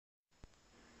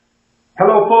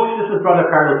Hello folks, this is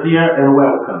Brother Carlos here and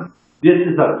welcome. This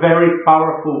is a very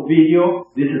powerful video.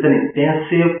 This is an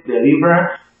intensive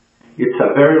deliverance. It's a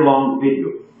very long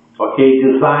video, okay,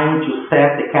 designed to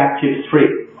set the captives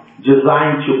free,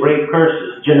 designed to break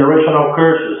curses, generational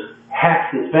curses,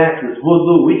 hexes, vexes,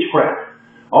 voodoo, witchcraft,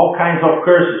 all kinds of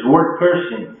curses, word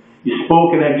cursing is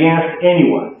spoken against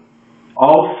anyone.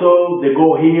 Also, the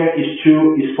goal here is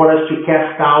for us to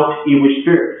cast out evil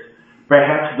spirits.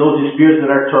 Perhaps those spirits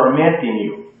that are tormenting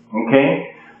you,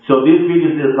 okay? So this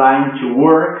video is designed to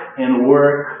work and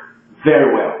work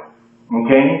very well,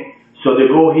 okay? So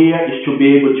the goal here is to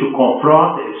be able to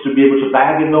confront, is to be able to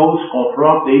diagnose,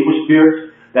 confront the evil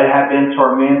spirits that have been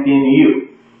tormenting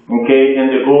you, okay?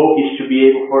 And the goal is to be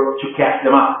able to cast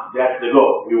them out. That's the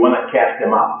goal. We want to cast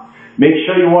them out. Make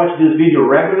sure you watch this video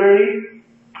regularly,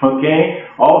 okay?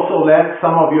 Also let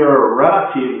some of your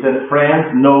relatives and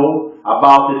friends know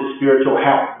about this spiritual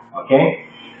help, okay?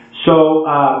 So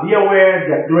be aware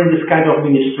that during this kind of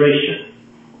ministration,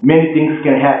 many things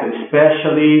can happen,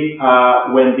 especially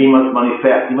when demons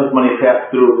manifest. Demons manifest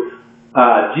through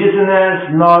dizziness,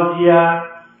 nausea,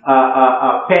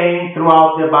 pain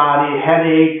throughout the body,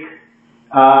 headache,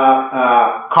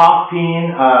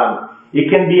 coughing. It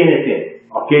can be anything,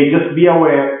 okay? Just be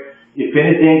aware. If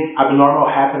anything abnormal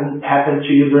happened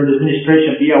to you during this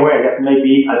ministration, be aware that may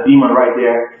be a demon right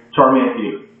there tormenting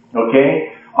you,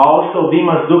 okay? Also,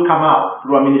 demons do come out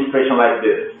through a ministration like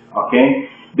this,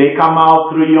 okay? They come out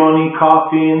through yawning,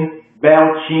 coughing,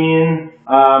 belching.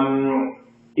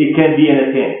 It can be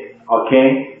anything,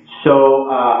 okay?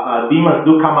 So, demons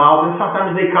do come out, and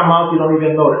sometimes they come out, you don't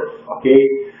even notice,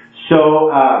 okay?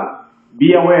 So,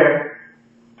 be aware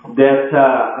that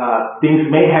things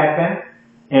may happen.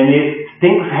 And if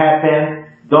things happen,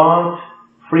 don't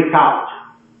freak out.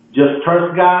 Just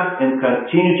trust God and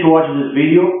continue to watch this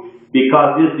video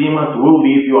because these demons will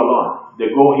leave you alone. The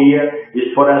goal here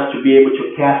is for us to be able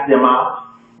to cast them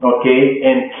out, okay,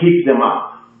 and keep them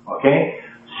out, okay?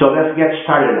 So let's get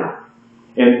started now.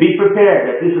 And be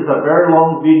prepared that this is a very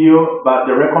long video,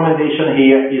 but the recommendation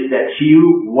here is that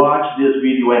you watch this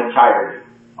video entirely,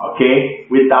 okay,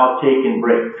 without taking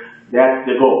breaks. That's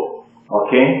the goal,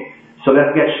 okay? So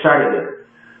let's get started there.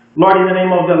 Lord, in the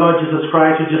name of the Lord Jesus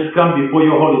Christ, we just come before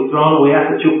your holy throne. We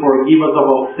ask that you forgive us of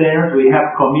all sins we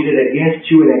have committed against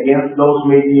you and against those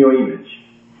made in your image.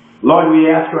 Lord,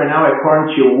 we ask right now,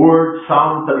 according to your word,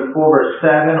 Psalm 34 verse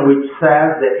 7, which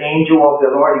says, the angel of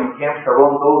the Lord encamps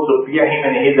around those who fear him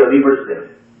and he delivers them.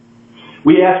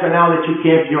 We ask right now that you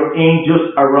camp your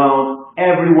angels around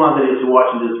everyone that is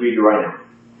watching this video right now.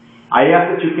 I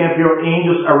ask that you camp your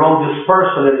angels around this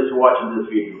person that is watching this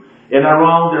video and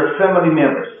around their family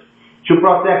members to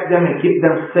protect them and keep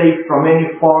them safe from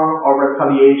any form of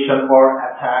retaliation or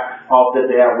attacks of the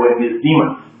devil and his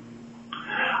demons.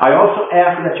 I also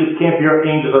ask that you camp your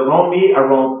angels around me,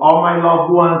 around all my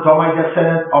loved ones, all my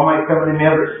descendants, all my family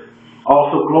members,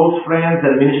 also close friends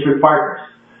and ministry partners,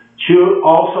 to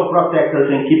also protect us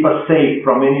and keep us safe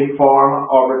from any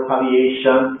form of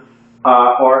retaliation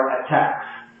or attacks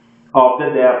of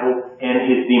the devil and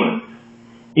his demons.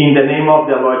 In the name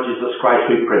of the Lord Jesus Christ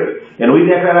we pray. And we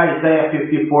declare Isaiah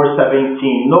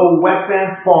 54:17, no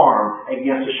weapon formed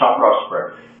against us shall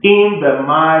prosper. In the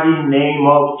mighty name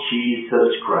of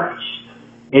Jesus Christ.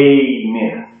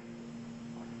 Amen.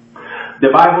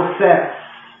 The Bible says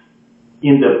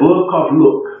in the book of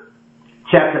Luke,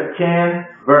 chapter 10,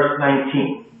 verse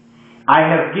 19, I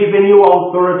have given you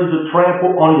authority to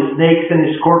trample on the snakes and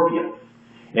the scorpions,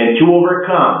 and to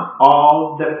overcome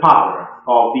all the power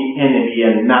of the enemy,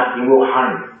 and nothing will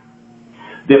harm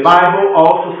you. The Bible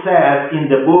also says in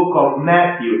the book of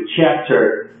Matthew,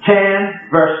 chapter 10,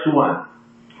 verse 1,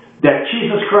 that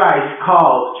Jesus Christ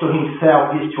called to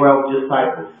himself his 12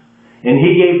 disciples, and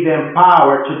he gave them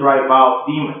power to drive out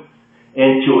demons,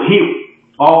 and to heal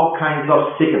all kinds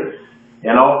of sickness,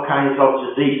 and all kinds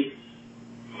of diseases.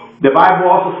 The Bible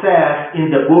also says in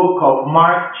the book of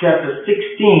Mark, chapter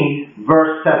 16,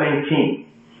 verse 17,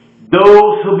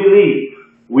 those who believe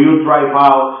will drive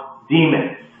out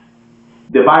demons.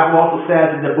 The Bible also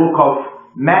says in the book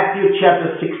of Matthew,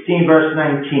 chapter 16, verse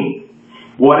 19,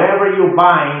 whatever you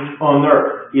bind on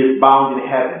earth is bound in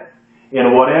heaven,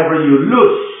 and whatever you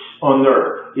loose on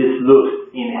earth is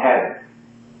loosed in heaven.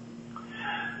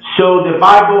 So the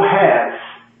Bible has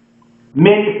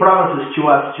many promises to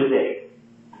us today,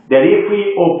 that if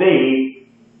we obey,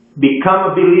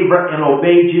 become a believer and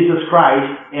obey Jesus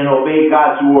Christ and obey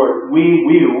God's word, we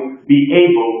will be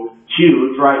able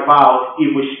to drive out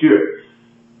evil spirits,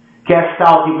 cast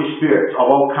out evil spirits of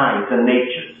all kinds and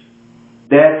natures.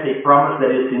 That's a promise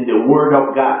that is in the word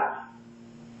of God.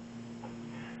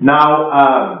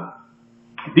 Now,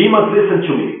 Demons, listen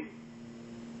to me.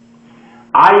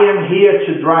 I am here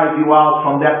to drive you out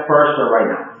from that person right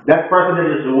now. That person that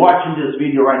is watching this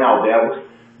video right now, devils.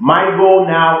 My goal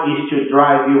now is to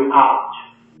drive you out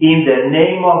in the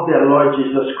name of the Lord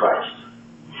Jesus Christ.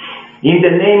 In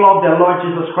the name of the Lord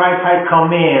Jesus Christ, I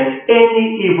command any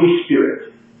evil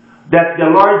spirit that the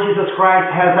Lord Jesus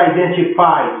Christ has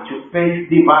identified to face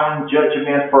divine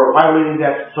judgment for violating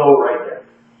that soul right there.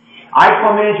 I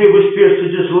command you, evil spirits, to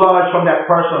dislodge from that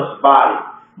person's body,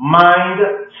 mind,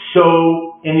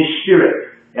 soul, and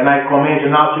spirit. And I command you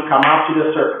now to come out to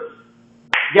the surface.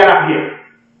 Get up here.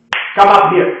 Come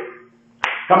up here.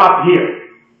 Come up here.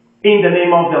 In the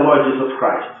name of the Lord Jesus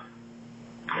Christ.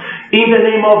 In the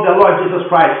name of the Lord Jesus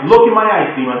Christ. Look in my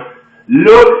eyes, demons.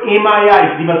 Look in my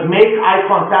eyes, demons. Make eye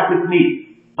contact with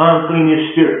me,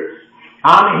 unclean spirits.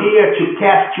 I'm here to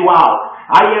cast you out.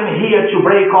 I am here to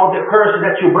break all the curses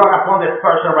that you brought upon that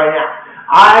person right now.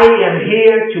 I am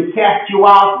here to cast you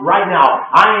out right now.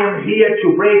 I am here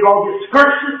to break all these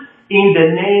curses in the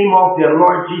name of the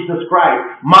Lord Jesus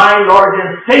Christ, my Lord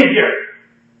and Savior.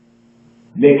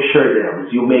 Make sure,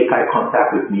 devils, you make eye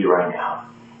contact with me right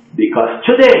now. Because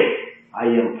today,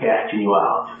 I am casting you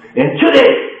out. And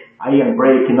today, I am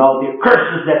breaking all the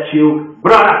curses that you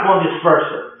brought upon this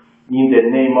person. In the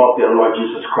name of the Lord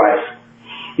Jesus Christ.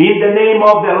 In the name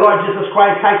of the Lord Jesus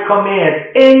Christ, I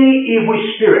command any evil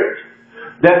spirit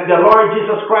that the Lord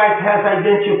Jesus Christ has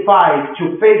identified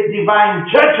to face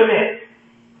divine judgment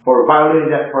for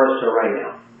violating that person right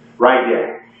now. Right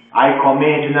there. I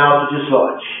command you now to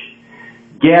dislodge.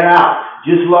 Get out.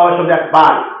 Dislodge from that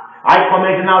body. I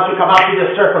command you now to come out to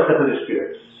the surface of the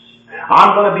spirits.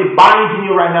 I'm going to be binding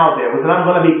you right now there, and I'm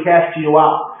going to be casting you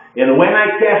out. And when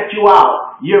I cast you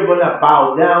out, you're going to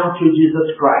bow down to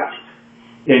Jesus Christ.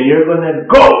 And you're going to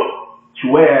go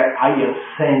to where I am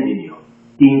sending you.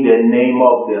 In the name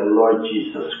of the Lord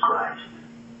Jesus Christ.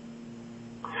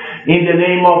 In the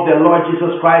name of the Lord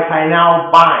Jesus Christ, I now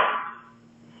bind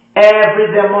every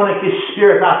demonic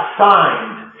spirit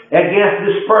assigned against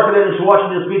this person that is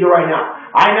watching this video right now.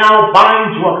 I now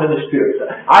bind you, unclean spirits.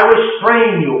 I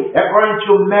restrain you according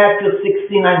to Matthew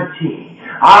 16:19.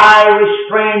 I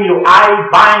restrain you, I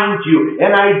bind you,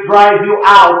 and I drive you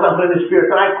out, unclean spirits,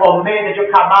 and I command that you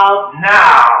come out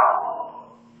now.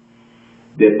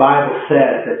 The Bible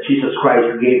says that Jesus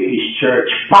Christ gave His church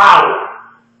power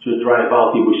to drive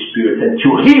out evil spirits and to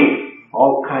heal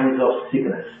all kinds of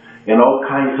sickness and all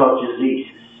kinds of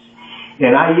diseases.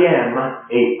 And I am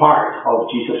a part of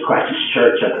Jesus Christ's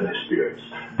church and the spirits.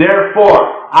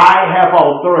 Therefore, I have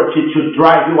authority to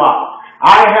drive you out.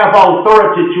 I have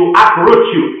authority to uproot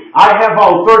you. I have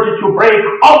authority to break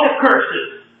all the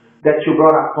curses that you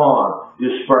brought upon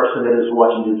this person that is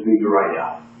watching this video right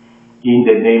now. In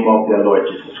the name of the Lord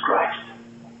Jesus Christ.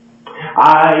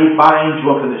 I bind you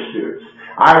up in the spirits.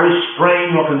 I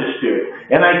restrain you up in the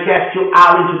spirit. And I cast you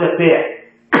out into the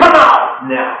pit. Come out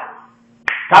now.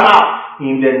 Come out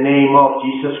in the name of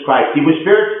Jesus Christ. Evil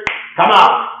spirits, come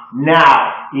out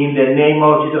now in the name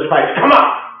of Jesus Christ. Come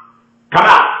out. Come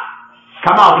out.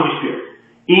 Come out, evil spirits.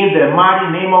 In the mighty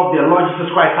name of the Lord Jesus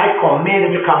Christ, I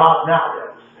command you to come out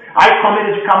now. I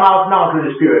command you to come out now to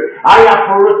the spirit. I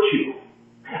uproot you.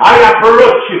 I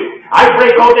uproot you. I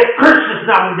break all the curses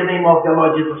now in the name of the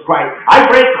Lord Jesus Christ. I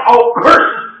break all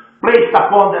curses placed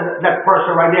upon that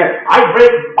person right there. I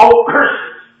break all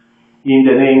curses in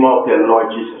the name of the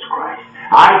Lord Jesus Christ.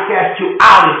 I cast you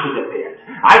out into the pit.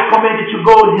 I command you to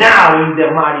go now in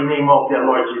the mighty name of the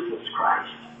Lord Jesus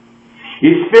Christ.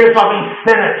 It's spirits of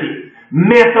insanity,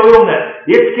 mental illness,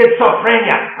 it's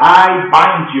schizophrenia. I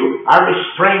bind you. I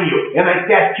restrain you. And I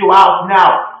cast you out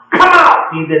now. Come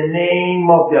out in the name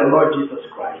of the Lord Jesus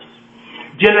Christ.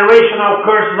 Generational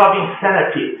curses of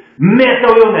insanity,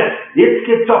 mental illness, it's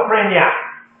schizophrenia,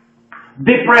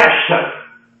 depression,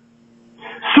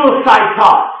 suicide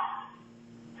thoughts,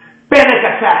 panic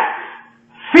attacks,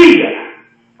 fear.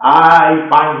 I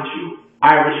bind you,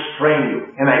 I restrain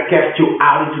you, and I cast you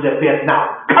out into the pit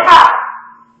now. Come out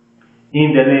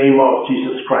in the name of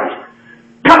Jesus Christ.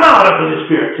 Come out of the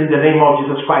spirits in the name of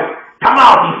Jesus Christ. Come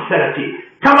out,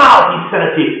 insanity. Come out,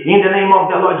 insanity. In the name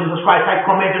of the Lord Jesus Christ, I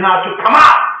command you now to come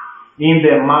out. In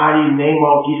the mighty name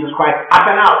of Jesus Christ. Up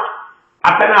and out.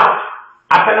 Up and out.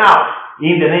 Up and out.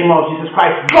 In the name of Jesus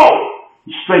Christ. Go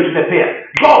straight to the pit.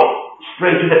 Go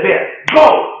straight to the pit. Go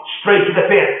straight to the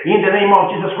pit. In the name of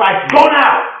Jesus Christ. Go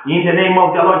now. In the name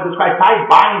of the Lord Jesus Christ. I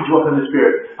bind you up in the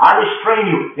spirit. I restrain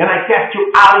you. And I cast you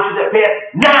out into the pit.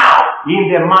 Now. In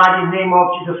the mighty name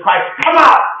of Jesus Christ. Come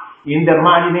out. In the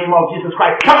mighty name of Jesus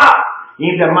Christ. Come out.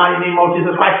 In the mighty name of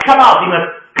Jesus Christ, come out, demons.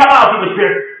 Come out, evil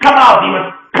spirit. Come out, demons.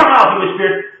 Come out, evil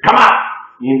spirit. Come out.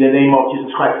 In the name of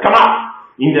Jesus Christ, come out.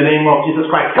 In the name of Jesus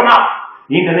Christ, come out.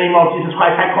 In the name of Jesus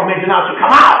Christ, I command you now to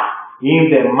come out. In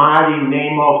the mighty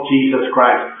name of Jesus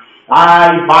Christ.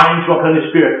 I bind you upon the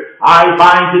spirit. I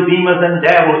bind you demons and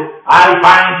devils. I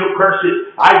bind you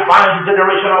curses. I bind you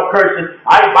generational curses.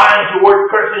 I bind you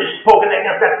word curses spoken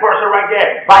against that person right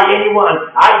there by anyone.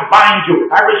 I bind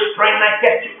you. I restrain and I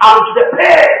cast you out into the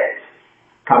pit.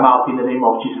 Come out in the name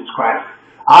of Jesus Christ.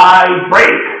 I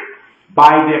break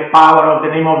by the power of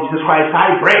the name of Jesus Christ.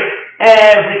 I break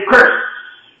every curse.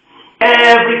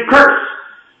 Every curse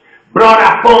brought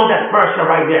upon that person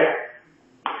right there.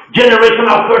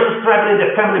 Generational curses traveling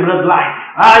the family bloodline.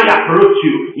 I uproot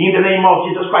you in the name of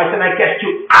Jesus Christ and I cast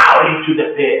you out into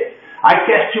the pit. I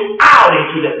cast you out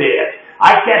into the pit.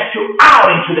 I cast you out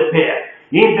into the pit.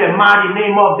 In the mighty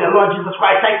name of the Lord Jesus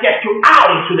Christ, I cast you out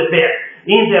into the pit.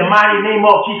 In the mighty name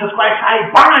of Jesus Christ,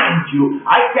 I bind you.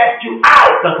 I cast you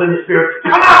out of the spirit.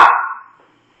 Come out!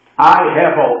 I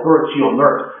have authority on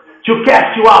earth to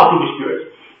cast you out of the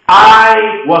spirit.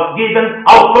 I was given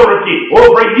authority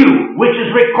over you, which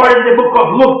is recorded in the book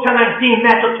of Luke 10:19,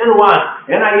 Matthew 10:1.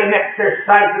 And I am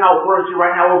exercising authority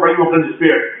right now over you, in the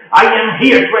Spirit. I am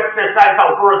here to exercise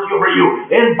authority over you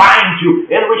and bind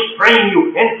you and restrain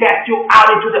you and cast you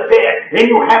out into the pit. And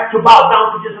you have to bow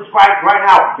down to Jesus Christ right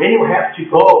now. And you have to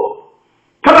go.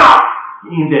 Come out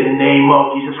in the name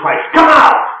of Jesus Christ. Come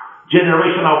out.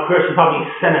 Generational curses of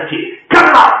insanity. Come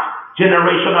out.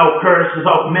 Generational curses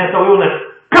of mental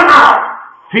illness. Come out!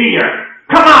 Fear!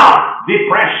 Come out!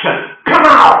 Depression! Come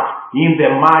out! In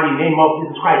the mighty name of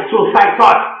Jesus Christ. Suicide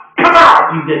thoughts! Come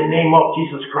out! In the name of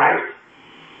Jesus Christ.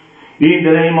 In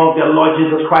the name of the Lord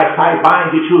Jesus Christ, I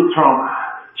bind you to trauma.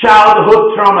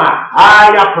 Childhood trauma.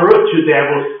 I uproot you,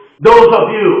 devils. Those of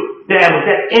you, devils,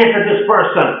 that entered this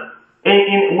person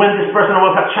when this person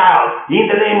was a child. In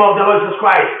the name of the Lord Jesus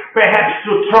Christ. Perhaps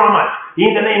through trauma.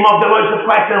 In the name of the Lord Jesus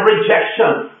Christ and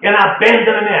rejection and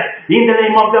abandonment. In the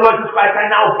name of the Lord Jesus Christ,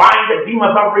 I now bind the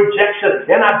demons of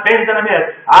rejection and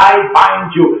abandonment. I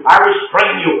bind you, I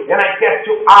restrain you, and I cast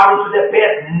you out into the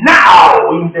pit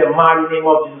now in the mighty name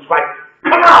of Jesus Christ.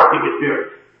 Come out, evil spirit.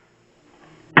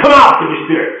 Come out, evil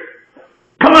spirit.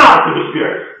 Come out, evil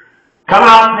spirit. Come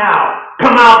out now.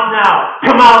 Come out now.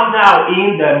 Come out now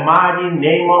in the mighty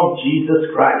name of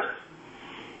Jesus Christ.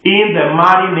 In the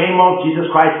mighty name of Jesus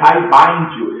Christ, I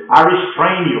bind you, I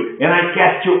restrain you, and I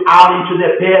cast you out into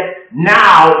the pit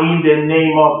now in the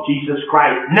name of Jesus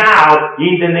Christ. Now,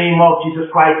 in the name of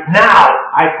Jesus Christ. Now,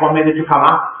 I command you to come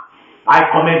out. I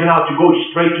command you now to go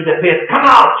straight to the pit. Come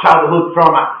out, childhood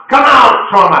trauma. Come out,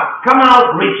 trauma. Come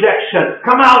out, rejection.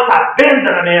 Come out,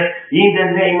 abandonment in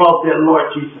the name of the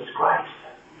Lord Jesus Christ.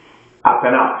 Up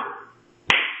and out.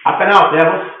 Up and out,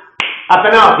 devils. Up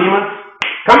and out, demons.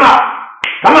 Come out.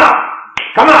 Come out!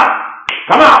 Come out!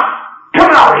 Come out! Come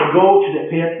out and go to the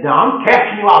pit. Now I'm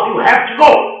casting you out. You have to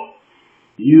go.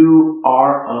 You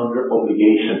are under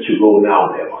obligation to go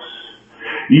now, devils.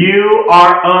 You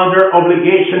are under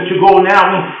obligation to go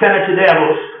now, insanity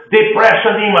devils,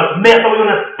 depression demons, mental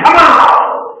illness. Come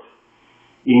out!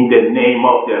 In the name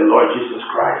of the Lord Jesus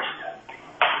Christ.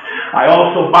 I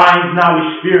also bind now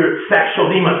with spirit, sexual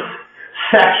demons,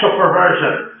 sexual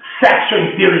perversion,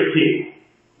 sexual impurity,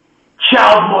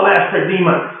 child molester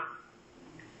demons.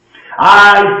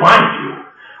 I bind you.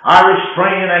 I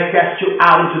restrain and I cast you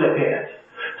out into the pit.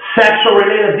 Sexual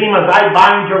related demons, I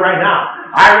bind you right now.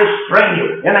 I restrain you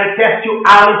and I cast you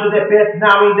out into the pit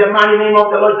now in the mighty name of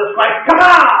the Lord Jesus Christ. Come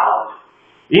out!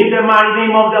 In the mighty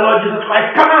name of the Lord Jesus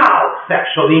Christ, come out,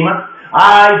 sexual demons.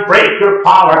 I break your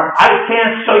power. I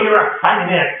cancel your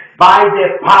assignment by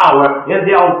the power and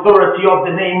the authority of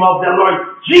the name of the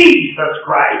Lord Jesus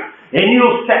Christ. And you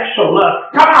sexual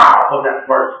lust, come out of that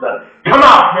person. Come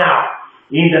out now.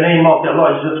 In the name of the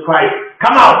Lord Jesus Christ.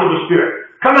 Come out, evil spirit.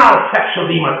 Come out,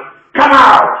 sexual demons. Come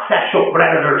out, sexual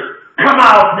predators. Come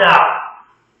out now.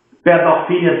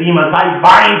 Pedophilia demons, I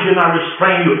bind you and I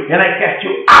restrain you. And I cast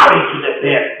you out into the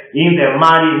pit. In the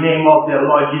mighty name of the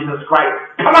Lord Jesus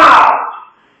Christ. Come out.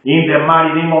 In the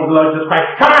mighty name of the Lord Jesus Christ.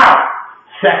 Come out.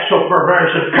 Sexual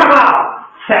perversion. Come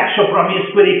out. Sexual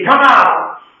promiscuity. Come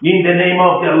out. In the name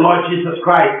of the Lord Jesus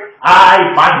Christ,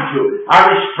 I bind you, I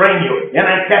restrain you, and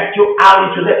I cast you out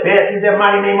into the pit in the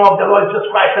mighty name of the Lord Jesus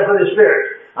Christ and the Holy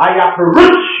Spirit. I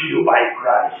uproot you by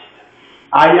Christ.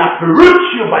 I uproot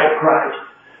you by Christ.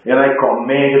 And I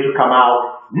command you to come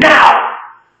out now.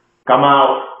 Come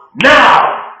out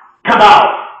now. Come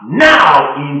out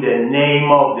now in the name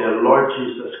of the Lord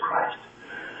Jesus Christ.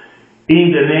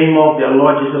 In the name of the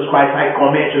Lord Jesus Christ, I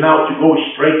command you now to go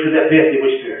straight to the pit,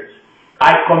 evil spirits.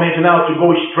 I command you now to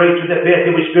go straight to the pit,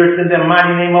 evil spirits, in the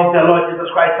mighty name of the Lord Jesus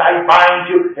Christ. I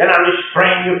bind you and I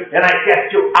restrain you and I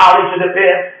cast you out into the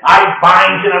pit. I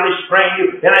bind you and I restrain you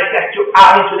and I cast you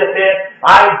out into the pit.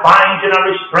 I bind you and I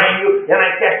restrain you and I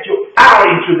cast you out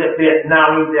into the pit.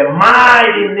 Now in the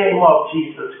mighty name of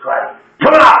Jesus Christ.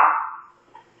 Come out!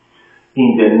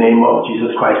 In the name of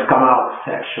Jesus Christ, come out,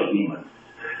 sexual demons.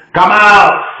 Come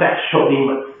out, sexual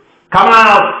demons. Come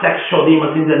out, sexual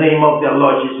demons, in the name of the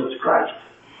Lord Jesus Christ.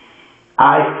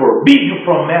 I forbid you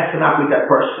from messing up with that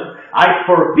person. I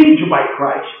forbid you by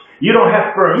Christ. You don't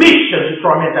have permission to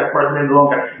torment that person any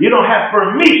longer. You don't have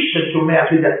permission to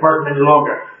mess with that person any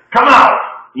longer. Come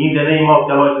out, in the name of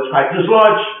the Lord Jesus Christ.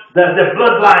 Dislodge the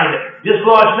bloodline.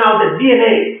 Dislodge now the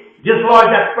DNA. Dislodge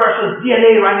that person's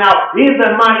DNA right now. In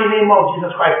the mighty name of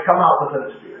Jesus Christ, come out of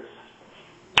the spirit.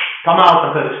 Come out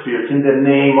of the spirits in the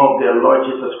name of the Lord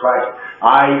Jesus Christ.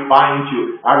 I bind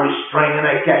you, I restrain and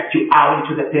I cast you out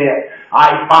into the pit.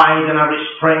 I bind and I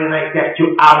restrain and I cast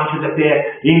you out into the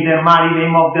pit. In the mighty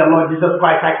name of the Lord Jesus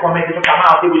Christ, I command you to come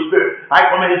out, evil spirit. I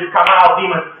command you to come out,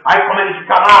 demons. I command you to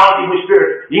come out, evil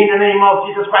spirit. In the name of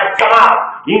Jesus Christ, come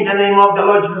out. In the name of the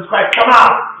Lord Jesus Christ, come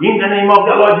out. In the name of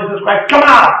the Lord Jesus Christ, come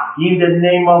out. In the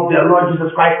name of the Lord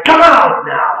Jesus Christ, come out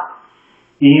now.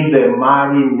 In the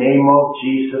mighty name of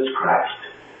Jesus Christ,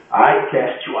 I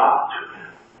cast you out.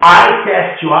 I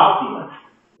cast you out, demons.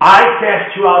 I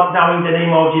cast you out now in the name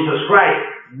of Jesus Christ.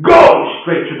 Go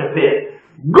straight to the pit.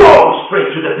 Go straight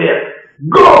to the pit.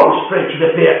 Go straight to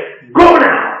the pit. Go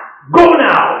now. Go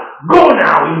now. Go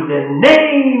now in the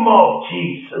name of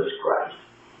Jesus Christ.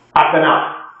 Up and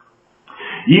out.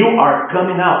 You are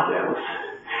coming out, devils.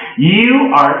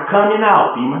 You are coming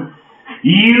out, demons.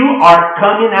 You are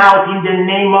coming out in the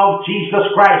name of Jesus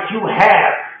Christ. You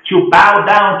have to bow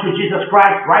down to Jesus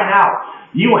Christ right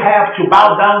now. You have to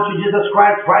bow down to Jesus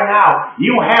Christ right now.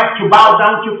 You have to bow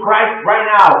down to Christ right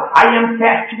now. I am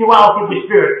casting you out, evil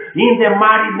spirit. In the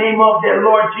mighty name of the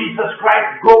Lord Jesus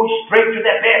Christ, go straight to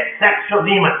the pit, sexual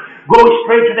demon. Go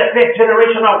straight to the pit,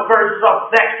 generational curses of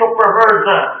sexual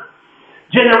perversion.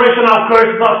 Generational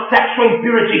curses of sexual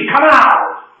impurity. Come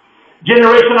out.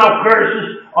 Generational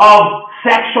curses of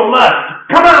sexual lust,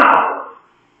 come out.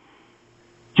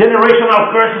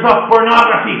 Generational curses of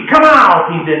pornography, come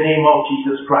out in the name of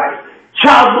Jesus Christ.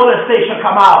 Child molestation,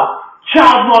 come out.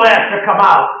 Child molester, come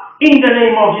out. In the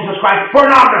name of Jesus Christ.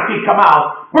 Pornography, come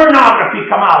out. Pornography,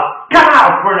 come out. Come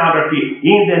out, pornography.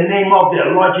 In the name of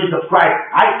the Lord Jesus Christ.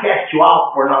 I cast you out,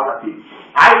 pornography.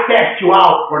 I cast you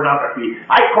out, pornography.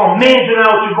 I command you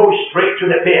now to go straight to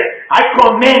the pit. I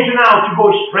command you now to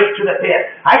go straight to the pit.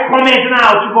 I command you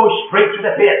now to go straight to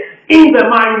the pit. In the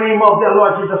mighty name of the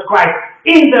Lord Jesus Christ.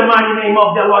 In the mighty name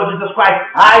of the Lord Jesus Christ.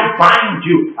 I bind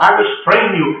you. I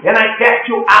restrain you. And I cast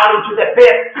you out into the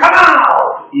pit. Come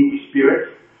out, evil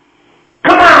spirit.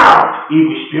 Come out,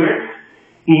 evil spirit.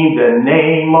 In the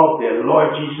name of the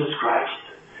Lord Jesus Christ.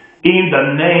 In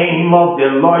the name of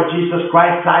the Lord Jesus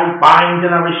Christ, I bind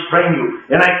and I restrain you.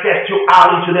 And I cast you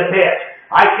out into the pit.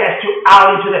 I cast you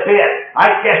out into the pit. I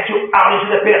cast you out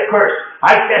into the pit, curse.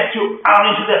 I cast you out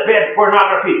into the pit,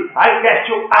 pornography. I cast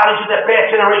you out into the pit,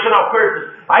 generational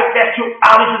curses. I cast you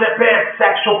out into the pit,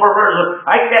 sexual perversion.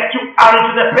 I cast you out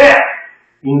into the pit.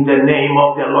 In the name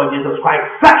of the Lord Jesus Christ,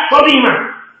 sexual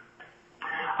demons.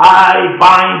 I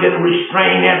bind and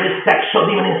restrain every sexual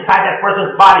demon inside that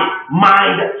person's body,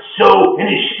 mind, soul, and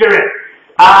his spirit.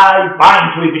 I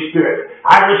bind you, evil spirit.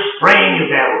 I restrain you,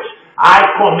 devils. I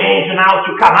command you now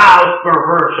to come out,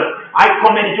 perversion. I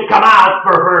command you to come out,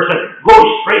 perversion. Go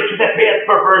straight to the pit,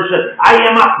 perversion. I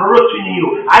am uprooting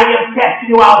you. I am casting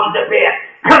you out to the pit.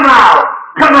 Come out,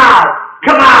 come out,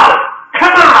 come out,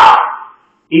 come out.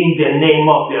 In the name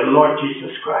of the Lord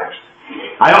Jesus Christ.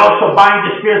 I also bind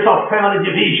the spirits of family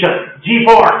division,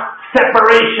 divorce,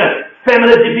 separation,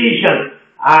 family division.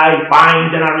 I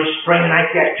bind and I restrain and I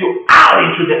cast you out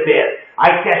into the pit.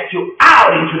 I cast you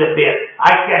out into the pit.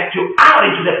 I cast you out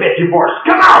into the pit, divorce.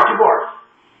 Come out, divorce.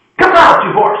 Come out,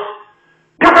 divorce.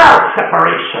 Come out,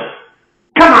 separation.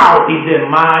 Come out in the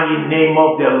mighty name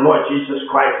of the Lord Jesus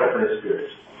Christ of the Spirit.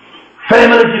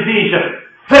 Family division,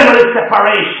 family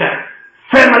separation,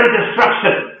 family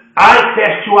destruction. I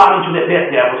cast you out into the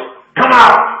pit, devils. Come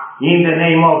out in the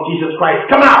name of Jesus Christ.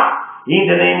 Come out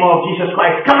in the name of Jesus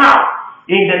Christ. Come out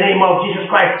in the name of Jesus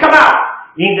Christ. Come out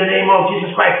in the name of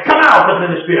Jesus Christ. Come out of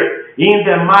the Spirit. In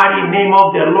the mighty name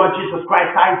of the Lord Jesus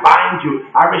Christ, I bind you.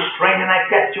 I restrain and I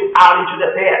cast you out into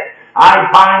the pit. I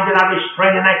bind and I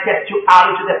restrain and I cast you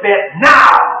out into the pit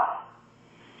now.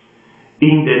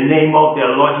 In the name of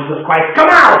the Lord Jesus Christ.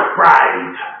 Come out,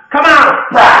 pride. Come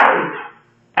out, pride.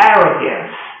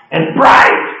 Arrogance and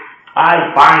pride,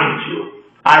 I bind you.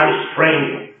 I restrain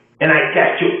you, and I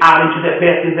cast you out into the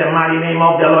pit in the mighty name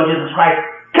of the Lord Jesus Christ.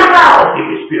 Come out,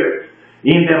 evil spirit.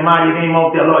 In the mighty name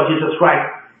of the Lord Jesus Christ.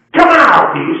 Come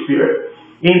out, evil spirit.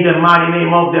 In the mighty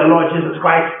name of the Lord Jesus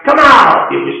Christ. Come out,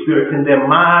 evil spirit. In the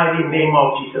mighty name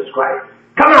of Jesus Christ.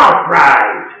 Come out,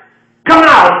 pride. Come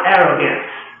out, arrogance.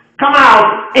 Come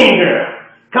out, anger.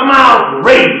 Come out,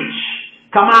 rage.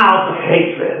 Come out,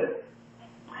 hatred.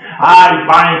 I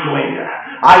bind you, anger.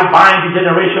 I bind the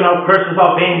generational curses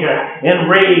of anger and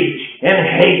rage and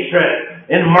hatred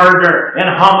and murder and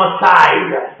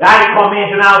homicide. I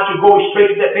command you now to go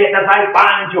straight to the pit as I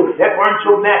bind you. According to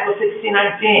Matthew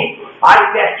 16:19, I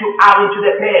cast you out into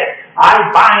the pit. I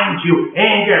bind you.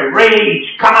 Anger, rage,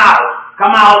 come out.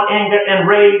 Come out, anger and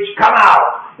rage, come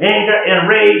out. Anger and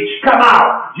rage, come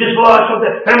out. Dislodge from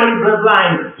the family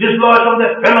bloodline. Dislodge from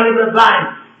the family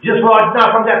bloodline. Dislodge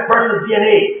now from that person's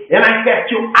DNA. And I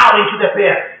cast you out into the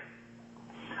pit.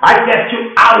 I cast you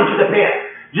out into the pit.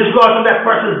 Dislodge from that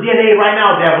person's DNA right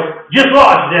now, devils.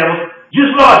 Dislodge, devils.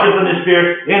 Dislodge from the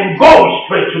spirit. And go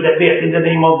straight to the pit in the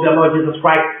name of the Lord Jesus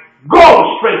Christ.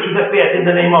 Go straight to the pit in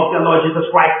the name of the Lord Jesus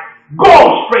Christ.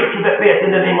 Go straight to the pit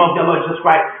in the name of the Lord Jesus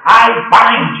Christ. I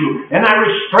bind you and I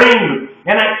restrain you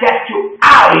and I cast you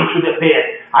out into the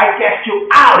pit. I cast you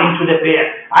out into the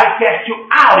pit. I cast you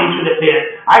out into the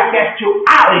pit. I cast you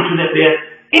out into the pit.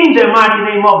 In the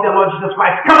mighty name of the Lord Jesus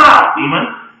Christ. Come out,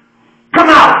 demons. Come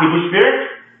out, evil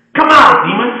spirits. Come out,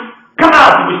 demons. Come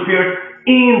out, evil spirits.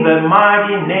 In the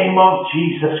mighty name of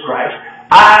Jesus Christ.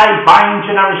 I bind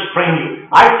you and I restrain you.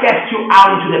 I cast you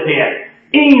out into the pit.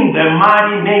 In the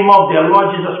mighty name of the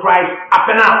Lord Jesus Christ. Up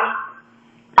and out.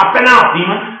 Up and out,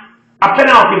 demons. Up and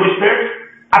out, evil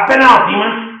spirits. Up and out,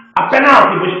 demons. Up and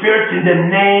out, evil spirits. In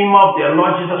the name of the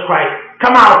Lord Jesus Christ.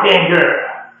 Come out, anger.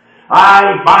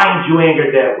 I bind you,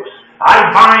 anger devils.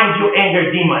 I bind you, anger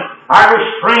demons. I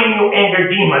restrain you, anger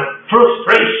demons.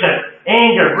 Frustration,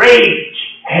 anger, rage,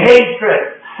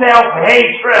 hatred,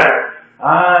 self-hatred.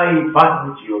 I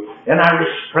bind you and I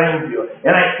restrain you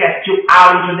and I cast you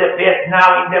out into the pit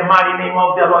now in the mighty name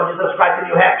of the Lord Jesus Christ,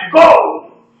 and you have to go.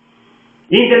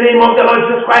 In the name of the Lord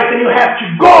Jesus Christ, and you have to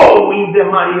go in the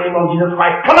mighty name of Jesus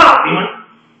Christ. Come out, demons.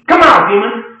 Come out,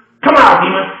 demons. Come out,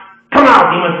 demons. Come out,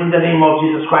 demons, in the name of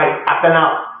Jesus Christ. Up and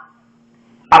out.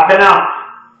 Up and out.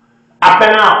 Up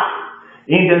and out.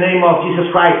 In the name of Jesus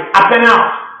Christ. Up and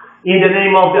out. In the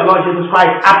name of the Lord Jesus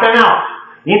Christ. Up and out.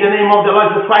 In the name of the Lord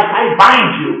Jesus Christ, I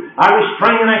bind you. I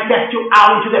restrain and I cast you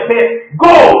out into the pit. Go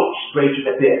straight to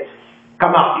the pit.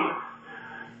 Come out, demons.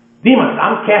 Demons,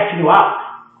 I'm casting you out.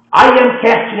 I am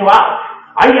casting you out.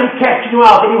 I am casting you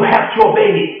out, and you have to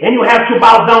obey me. And you have to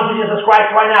bow down to Jesus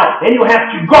Christ right now. And you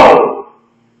have to go.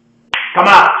 Come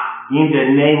out. In the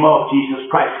name of Jesus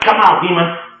Christ. Come out,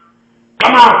 demons.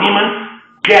 Come out, demons.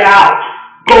 Get out.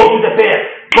 Go to the pit.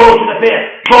 Go to the pit.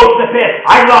 Go to the pit.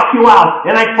 I lock you out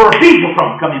and I forbid you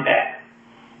from coming back.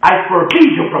 I forbid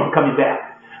you from coming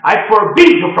back. I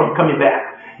forbid you from coming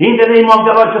back. In the name of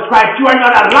the Lord Jesus Christ, you are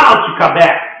not allowed to come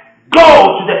back.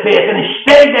 Go to the pit and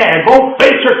stay there. Go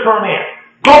face your torment.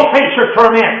 Go face your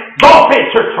torment. Go face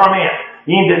your torment.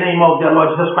 In the name of the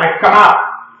Lord Jesus Christ, come out.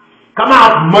 Come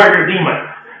out, murder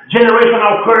demons.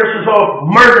 Generational curses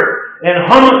of murder and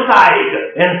homicide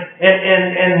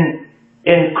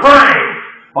and crime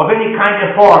of any kind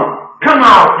and form. Come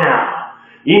out now.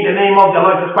 In the name of the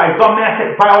Lord Jesus Christ.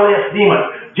 Domestic violence demons.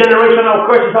 Generational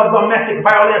curses of domestic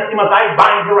violence demons. I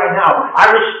bind you right now. I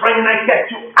restrain and I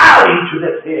cast you out into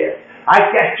the pit.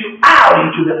 I cast you out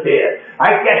into the pit.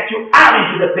 I cast you out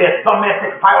into the pit.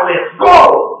 Domestic violence.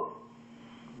 Go.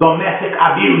 Domestic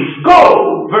abuse.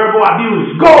 Go. Verbal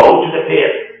abuse. Go to the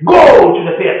pit. Go to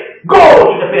the pit. Go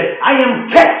to the pit. I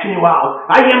am casting you out.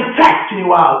 I am casting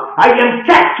you out. I am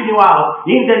casting you out.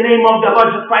 In the name of the Lord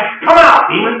Jesus Christ. Come out,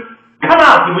 demon. Come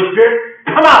out, evil spirit.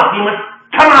 Come out, demon.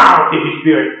 Come out, evil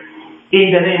spirit. In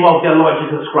the name of the Lord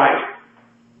Jesus Christ.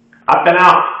 Up and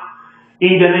out.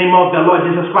 In the name of the Lord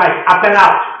Jesus Christ. Up and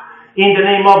out. In the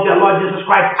name of the Lord Jesus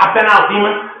Christ. Up and out,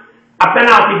 demon. Up and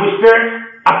out, evil spirit.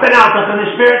 Up and out, unto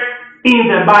the spirit. In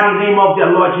the mighty name of the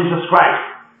Lord Jesus Christ.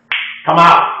 Come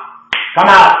out. Come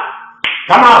out.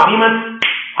 Come out, demons.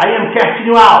 I am casting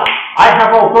you out. I have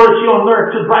authority on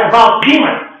earth to drive out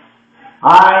demons.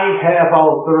 I have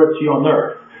authority on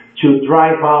earth to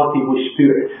drive out evil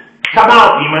spirits. Come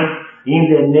out, demons. In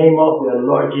the name of the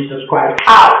Lord Jesus Christ.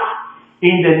 Out.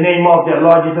 In the name of the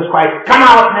Lord Jesus Christ. Come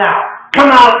out now. Come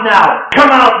out now. Come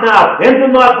out now. And do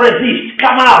not resist.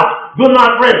 Come out. Do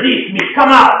not resist me. Come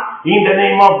out. In the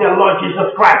name of the Lord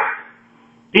Jesus Christ.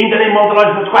 In the name of the Lord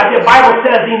Jesus Christ. The Bible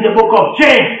says in the book of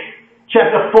James,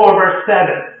 chapter 4, verse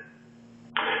 7.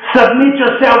 Submit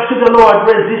yourself to the Lord,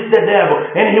 resist the devil,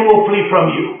 and he will flee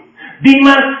from you.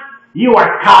 Demons, you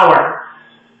are cowards.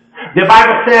 The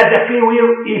Bible says that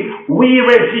if we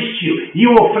resist you,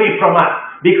 you will flee from us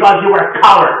because you are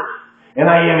cowards. And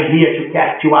I am here to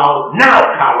cast you out now,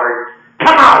 cowards.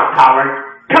 Come out, cowards.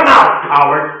 Come out,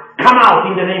 cowards. Come out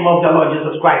in the name of the Lord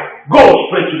Jesus Christ. Go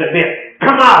straight to the pit.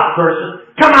 Come out, curses.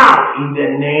 Come out in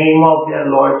the name of the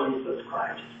Lord Jesus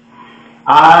Christ.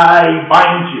 I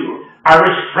bind you. I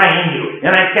restrain you.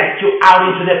 And I cast you out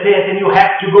into the pit. And you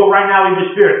have to go right now in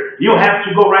the spirit. You have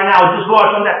to go right now.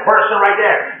 Dislodge from that person right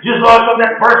there. Dislodge from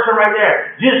that person right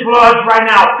there. Dislodge right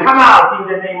now. Come out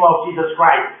in the name of Jesus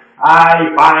Christ. I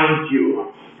bind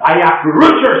you. I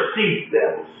uproot your seed,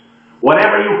 devils.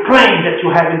 Whatever you claim that you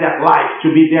have in that life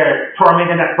to be there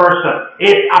tormenting that person,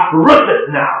 it's uprooted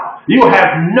now. You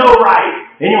have no right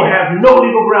and you have no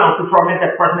legal ground to torment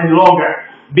that person any longer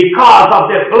because of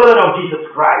the blood of Jesus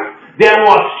Christ that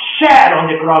was shed on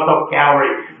the cross of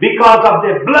Calvary. Because of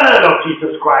the blood of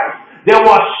Jesus Christ that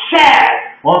was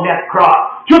shed on that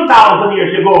cross 2,000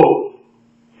 years ago.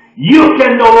 You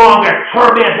can no longer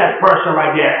torment that person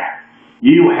right there.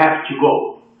 You have to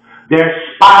go. There's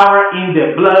power in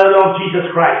the blood of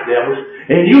Jesus Christ, devils.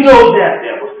 And you know that,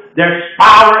 devils. There's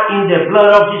power in the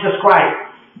blood of Jesus Christ.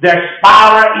 There's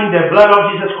power in the blood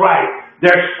of Jesus Christ.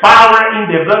 There's power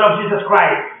in the blood of Jesus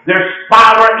Christ. There's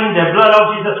power in the blood of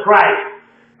Jesus Christ.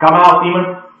 Come out,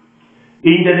 demons.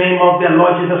 In the name of the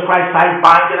Lord Jesus Christ, I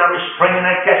bind and I restrain and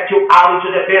I cast you out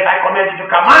into the pit. I command you to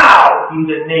come out in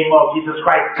the name of Jesus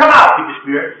Christ. Come out, evil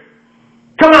spirit.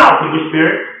 Come out, evil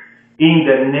spirit. In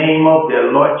the name of the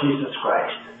Lord Jesus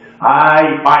Christ,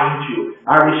 I bind you,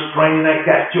 I restrain and I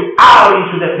cast you out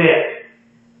into the pit.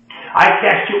 I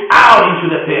cast you out into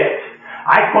the pit.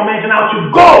 I command you now to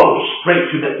go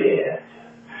straight to the pit.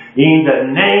 In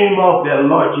the name of the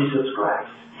Lord Jesus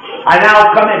Christ. I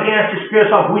now come against the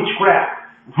spirits of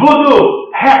witchcraft,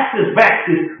 voodoo, hexes,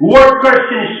 vexes, word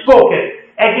cursing spoken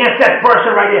against that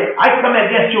person right there. I come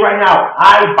against you right now.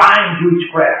 I bind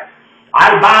witchcraft.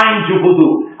 I bind you,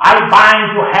 voodoo. I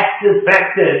bind you, hexes,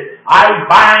 vexes. I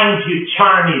bind you,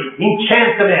 charming,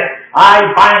 enchantment.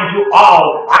 I bind you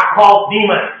all, occult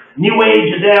demons, new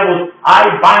age devils.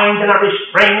 I bind and I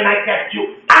restrain and I cast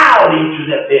you out into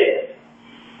the pit.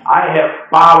 I have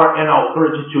power and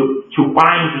authority to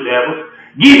bind you, devils.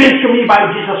 Given to me by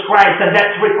Jesus Christ, and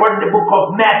that's recorded in the book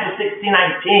of Matthew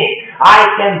 16:19. I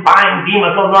can bind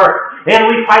demons on earth. And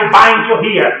if I bind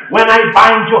you here, when I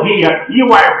bind you here,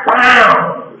 you are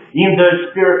bound in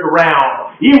the spirit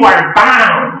realm. You are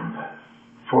bound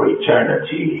for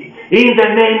eternity. In the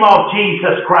name of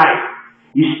Jesus Christ,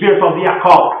 you spirit of the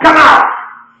occult, come out!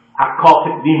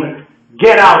 Occultic demons,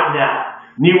 get out now.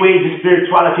 New age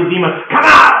spirituality demons, come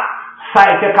out!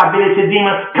 Psychic ability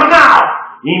demons, come out!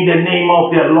 In the name of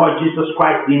the Lord Jesus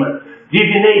Christ, demons.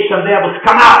 Divination devils,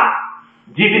 come out!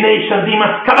 Divination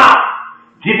demons, come out!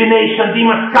 Divination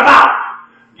demons, come out!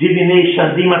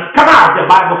 Divination demons, come out! The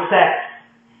Bible says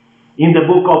in the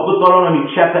book of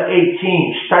Deuteronomy chapter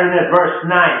 18, starting at verse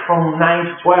 9, from 9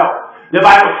 to 12. The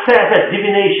Bible says that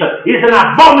divination is an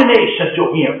abomination to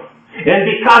him. And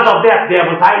because of that,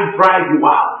 devils, I drive you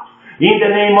out. In the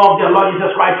name of the Lord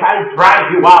Jesus Christ, I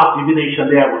drive you out, divination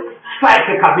devils.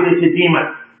 Psychic ability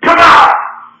demons, come out!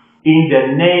 In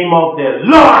the name of the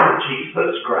Lord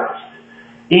Jesus Christ.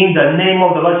 In the name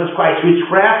of the Lord Jesus Christ,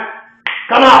 witchcraft,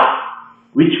 come out!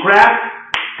 Witchcraft,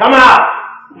 come out!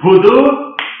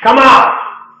 Voodoo, come out!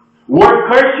 Word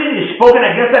cursing is spoken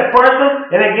against that person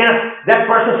and against that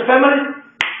person's family,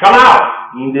 come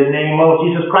out! In the name of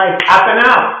Jesus Christ, up and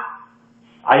out!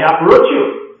 I uproot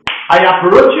you! I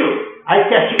uproot you! I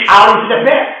cast you out into the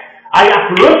pit! I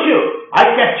uproot you!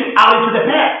 I cast you out into the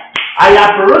pit. I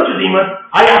uproot you, demons.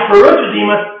 I uproot you,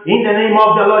 demons. In the name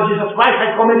of the Lord Jesus Christ,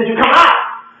 I command you to come out.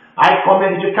 I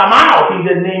command you to come out in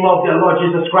the name of the Lord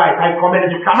Jesus Christ. I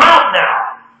command you to come out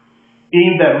now.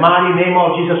 In the mighty name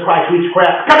of Jesus Christ,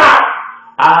 witchcraft, come out.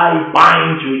 I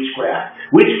bind you,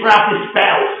 witchcraft. Witchcraft is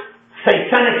spells.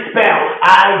 Satanic spells.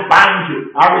 I bind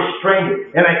you. I restrain you.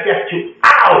 And I cast you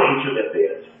out into the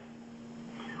pit.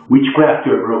 Witchcraft,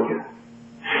 you're broken.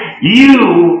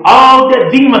 You, all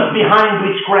the demons behind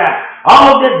witchcraft,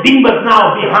 all the demons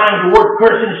now behind word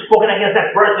cursing spoken against that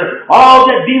person, all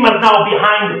the demons now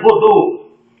behind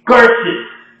voodoo, curses,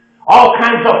 all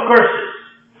kinds of curses,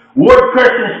 word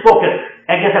cursing spoken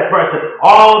against that person,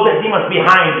 all the demons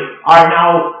behind are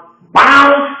now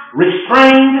bound,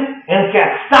 restrained, and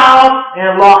cast out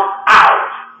and locked out.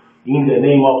 In the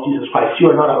name of Jesus Christ, you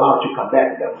are not allowed to come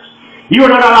back, devils. You are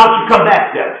not allowed to come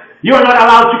back, devils. You are not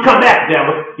allowed to come back,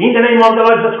 devils. In the name of the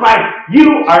Lord Jesus Christ, you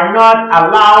are not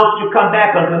allowed to come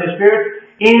back unto the Spirit.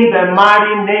 In the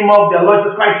mighty name of the Lord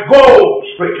Jesus Christ, go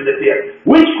straight to the pit.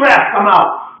 Witchcraft, come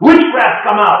out. Witchcraft,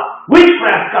 come out.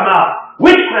 Witchcraft, come out.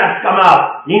 Witchcraft, come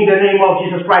out. In the name of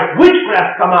Jesus Christ,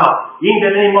 witchcraft, come out. In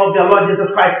the name of the Lord Jesus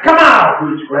Christ, come out,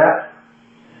 witchcraft.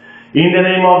 In the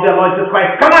name of the Lord Jesus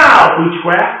Christ, come out,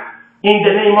 witchcraft. In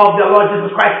the name of the Lord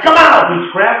Jesus Christ, come out,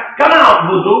 witchcraft. Come out,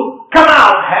 voodoo. Come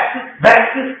out, hexes,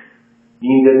 vexes.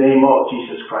 In the name of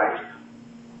Jesus Christ.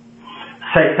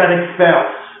 Satanic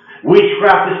spells,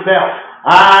 witchcraft spells,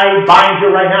 I bind you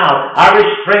right now. I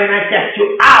restrain and I cast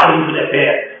you out into the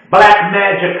pit. Black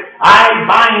magic, I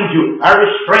bind you, I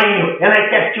restrain you, and I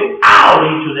cast you out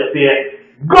into the pit.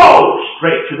 Go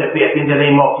straight to the pit in the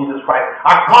name of Jesus Christ.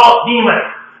 Occult demons,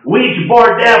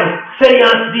 witch-born devils,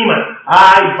 seance demons,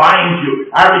 I bind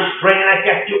you, I restrain and I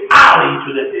cast you out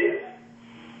into the pit.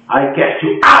 I cast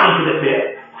you out into the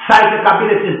pit. Psychic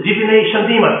abilities, divination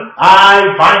demons,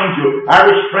 I bind you, I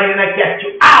restrain and I cast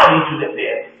you out into the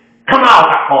pit. Come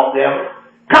out, occult devils.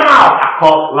 Come out,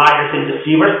 occult liars and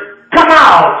deceivers. Come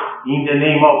out in the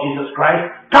name of Jesus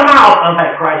Christ. Come out,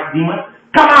 Antichrist demons.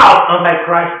 Come out,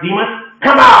 Antichrist demons.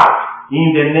 Come out in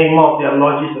the name of the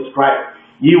Lord Jesus Christ.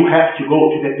 You have to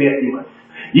go to the pit, demons.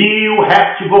 You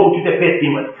have to go to the pit,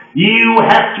 demons. You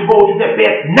have to go to the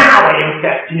pit. Now I am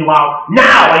casting you out.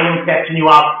 Now I am casting you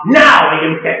out. Now I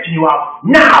am casting you out.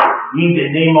 Now, in the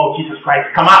name of Jesus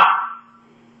Christ, come out.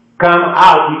 Come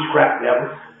out, witchcraft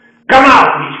devils. Come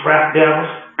out, witchcraft devils.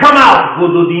 Come out,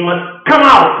 voodoo demons. Come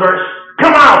out, curse.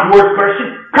 Come out, word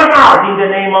cursing. Come out in the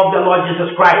name of the Lord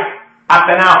Jesus Christ. Up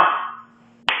and out.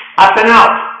 Up and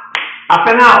out. Up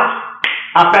and out.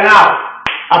 Up and out.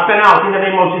 Up and out in the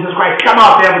name of Jesus Christ. Come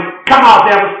out, devils. Come out,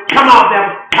 devils. Come out,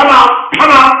 devils. Come out.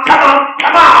 Come out. Come out.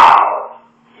 Come out.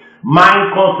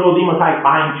 Mind control demons, I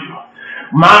bind you.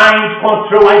 Mind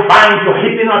control, I bind you.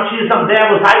 Hypnotism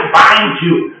devils, I bind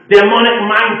you. Demonic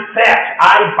mindset,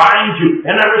 I bind you.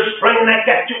 And I restrain and I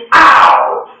cast you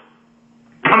out.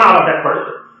 Come out of that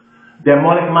person.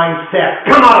 Demonic mindset,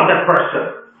 come out of that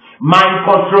person. Mind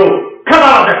control, come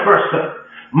out of that person.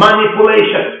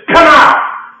 Manipulation, come out.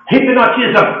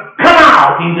 Hypnotism, come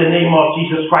out in the name of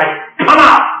Jesus Christ. Come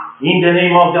out in the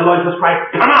name of the Lord Jesus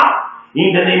Christ. Come out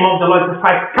in the name of the Lord Jesus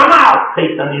Christ. Come out,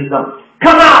 Satanism.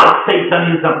 Come out,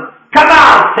 Satanism. Come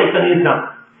out, Satanism.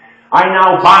 I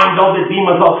now bind all the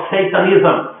demons of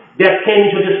Satanism that came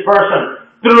into this person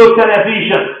through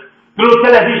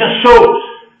television shows,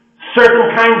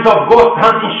 certain kinds of ghost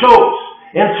hunting shows,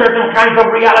 and certain kinds of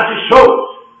reality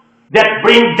shows that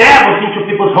bring devils into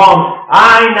people's homes.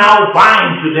 I now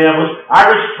bind you, devils. I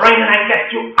restrain and I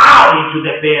cast you out into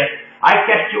the pit. I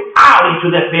cast you out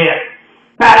into the pit.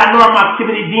 Paranormal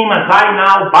activity demons, I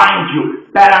now bind you.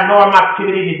 Paranormal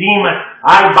activity demons,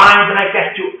 I bind and I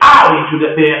cast you out into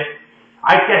the pit.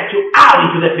 I cast you out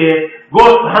into the pit.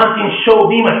 Ghost hunting show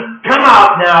demons, come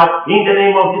out now in the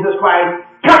name of Jesus Christ.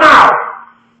 Come out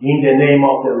in the name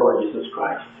of the Lord Jesus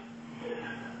Christ.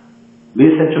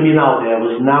 Listen to me now,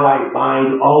 devils. Now I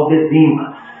bind all the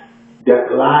demons that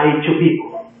lie to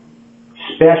people,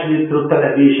 especially through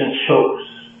television shows,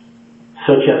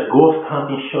 such as ghost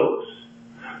hunting shows.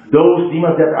 Those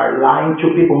demons that are lying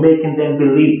to people, making them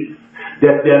believe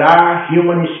that there are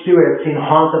human spirits in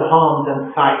haunted homes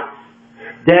and sites.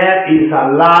 That is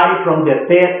a lie from the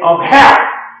pit of hell.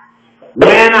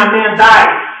 When a man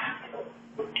dies,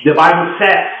 the Bible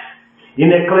says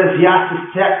in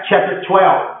Ecclesiastes chapter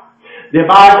 12, the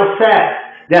Bible says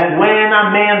that when a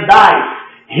man dies,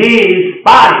 his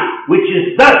body, which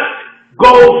is dust,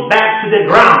 goes back to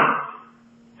the ground.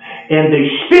 And the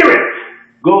spirit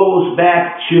goes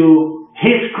back to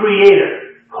his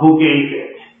creator who gave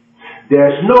it.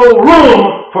 There's no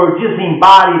room for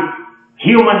disembodied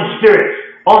human spirits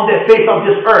on the face of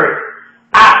this earth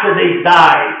after they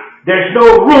die. There's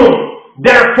no room.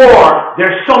 Therefore,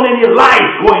 there's so many lies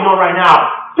going on right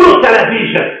now through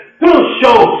television, through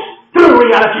shows, through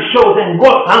reality shows and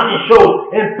ghost hunting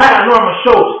shows and paranormal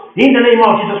shows. In the name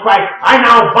of Jesus Christ, I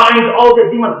now bind all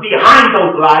the demons behind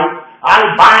those lies.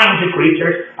 I bind the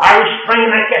creatures. I restrain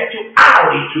and I cast you out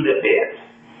into the pit.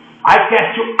 I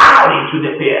cast you out into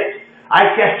the pit. I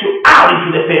cast you out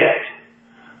into the pit.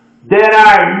 There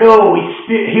are no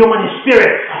human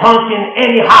spirits haunting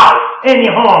any house, any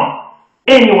home,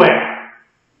 anywhere.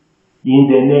 In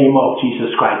the name of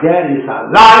Jesus Christ. That is a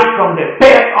lie from the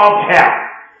pit of hell.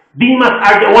 Demons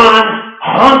are the ones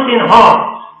haunting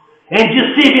homes and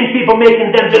deceiving people,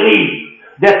 making them believe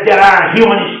that there are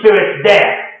human spirits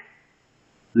there.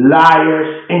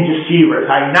 Liars and deceivers.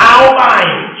 I now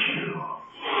bind you.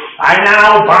 I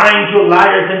now bind you,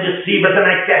 liars and deceivers, and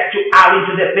I cast you out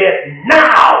into the pit.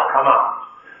 Now, come on.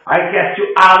 I cast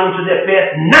you out into the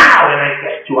pit now, and I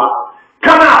cast you out.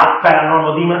 Come out,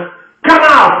 paranormal demons. Come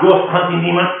out, ghost hunting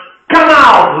demons. Come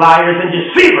out, liars and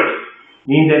deceivers.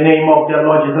 In the name of the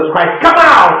Lord Jesus Christ. Come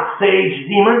out, sage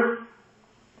demons.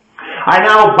 I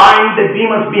now bind the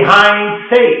demons behind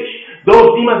sage.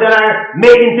 Those demons that are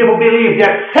making people believe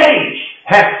that sage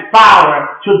has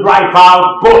power to drive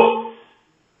out ghosts.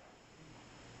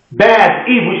 Bad,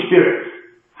 evil spirits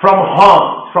from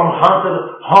homes, from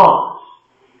haunted homes.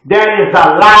 That is a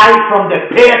lie from the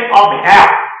pit of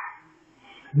hell.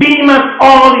 Demons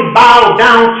only bow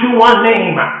down to one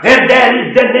name, and that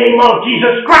is the name of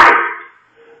Jesus Christ.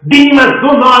 Demons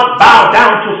do not bow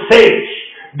down to sage.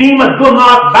 Demons do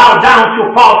not bow down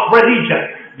to false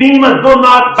religion. Demons do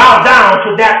not bow down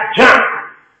to that junk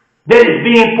that is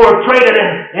being portrayed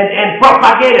and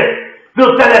propagated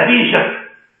through television.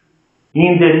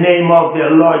 In the name of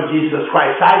the Lord Jesus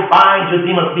Christ, I bind the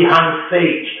demons behind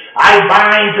sage. I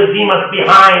bind the demons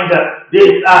behind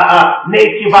this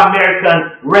Native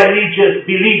American religious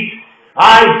beliefs.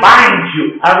 I bind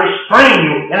you, I restrain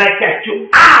you, and I cast you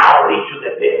out into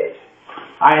the pit.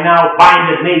 I now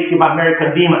bind the Native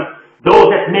American demons,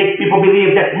 those that make people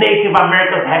believe that Native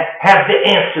Americans have the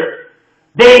answer.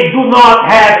 They do not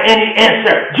have any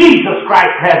answer. Jesus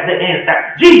Christ has the answer.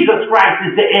 Jesus Christ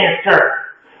is the answer.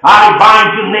 I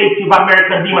bind you, Native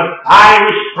American demons. I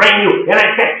restrain you, and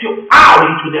I cast you out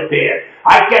into the pit.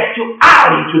 I cast you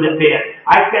out into the pit.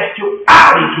 I cast you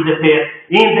out into the pit.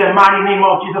 In the mighty name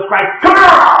of Jesus Christ, come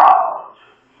out!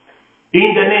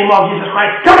 In the name of Jesus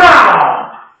Christ, come out!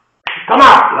 Come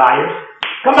out, liars.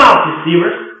 Come out,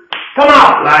 deceivers. Come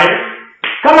out, liars.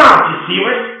 Come out,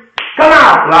 deceivers. Come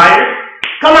out, liars.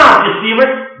 Come out,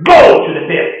 deceivers. Go to the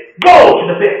pit. Go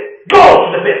to the pit. Go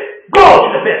to the pit. Go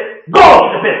to the pit. Go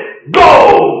to the pit.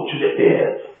 Go to the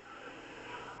pit.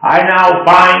 I now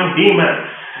bind demons.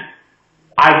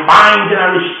 I bind and I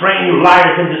restrain you,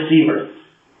 liars and deceivers.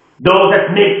 Those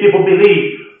that make people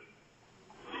believe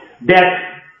that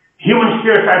human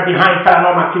spirits are behind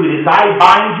paranormal activities. I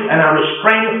bind you and I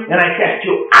restrain you and I cast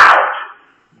you out.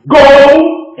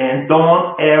 Go and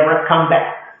don't ever come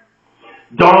back.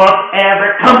 Don't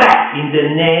ever come back in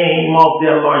the name of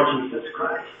the Lord Jesus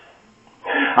Christ.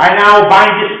 I now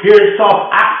bind the spirits of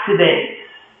accidents,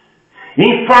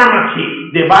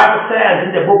 infirmity. The Bible says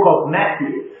in the book of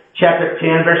Matthew, chapter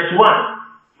 10, verse 1,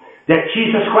 that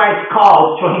Jesus Christ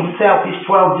called to himself his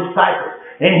 12 disciples,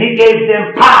 and he gave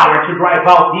them power to drive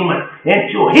out demons and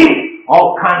to heal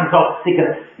all kinds of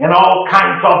sickness and all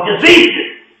kinds of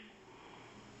diseases.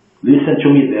 Listen to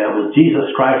me, devil.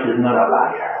 Jesus Christ is not a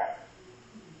liar.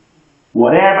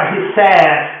 Whatever he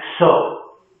says, so.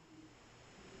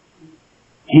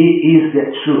 He is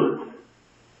the truth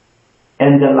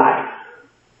and the life.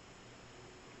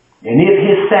 And if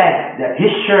he said that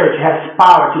his church has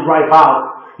power to drive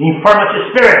out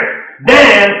infirmity spirit,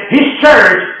 then his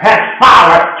church has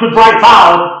power to drive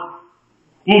out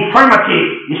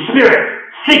infirmity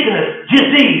spirit, sickness,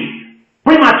 disease,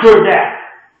 premature death,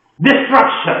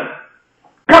 destruction.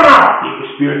 Come out,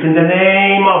 evil spirits, in the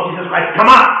name of Jesus Christ. Come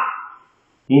out.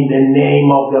 In the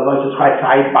name of the Lord Jesus Christ,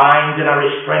 I bind and I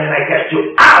restrain and I cast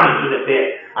you out into the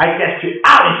pit. I cast you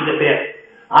out into the pit.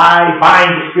 I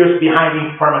bind the spirits behind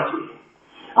infirmity.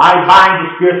 I bind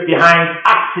the spirits behind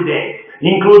accidents,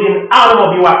 including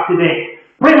automobile accidents,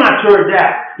 premature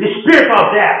death, the spirit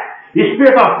of death, the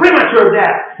spirit of premature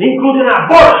death, including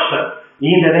abortion.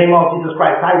 In the name of Jesus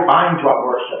Christ, I bind you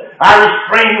abortion. I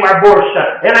restrain you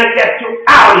abortion and I cast you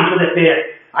out into the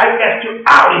pit. I cast you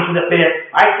out into the pit.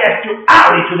 I cast you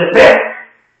out into the pit.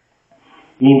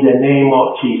 In the name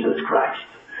of Jesus Christ.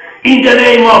 In the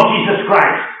name of Jesus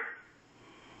Christ.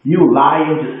 You lie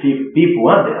and deceive people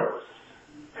and devils.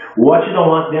 What you don't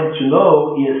want them to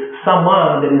know is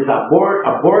someone that is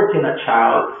aborting a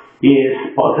child is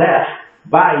possessed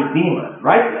by demons.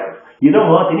 Right there. You don't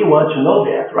want anyone to know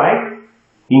that, right?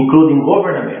 Including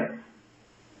government.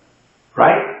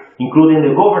 Right? Including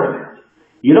the government.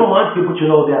 You don't want people to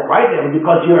know that, right?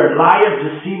 Because you are liars,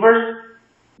 deceivers,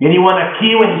 and you want to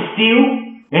kill and steal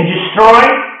and destroy,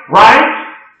 right?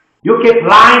 You keep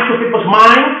lying to people's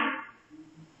minds.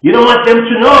 You don't want them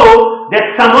to know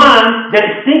that someone that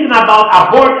is thinking about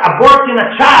aborting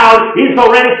a child is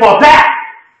already possessed,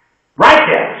 right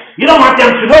there. You don't want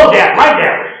them to know that, right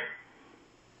there.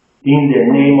 In the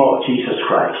name of Jesus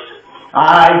Christ,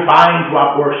 I bind you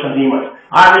abortion demons.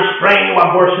 I restrain you,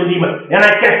 abortion demon, and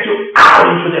I cast you out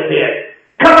into the pit.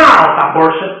 Come out,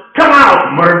 abortion. Come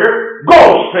out, murder.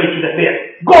 Go straight to the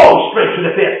pit. Go straight to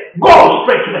the pit. Go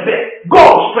straight to the pit.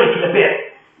 Go straight to the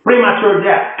pit. Premature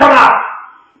death, come out.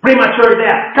 Premature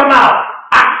death, come out.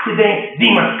 Accident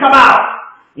demons, come out.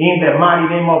 In the mighty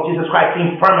name of Jesus Christ,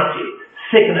 infirmity,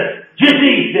 sickness,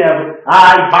 Disease, devil,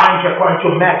 I bind you according to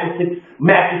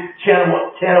Matthew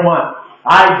 10:1.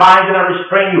 I bind and I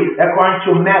restrain you according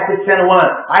to Matthew 10:1.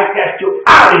 I cast you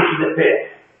out into the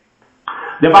pit.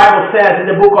 The Bible says in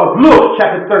the book of Luke,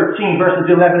 chapter 13, verses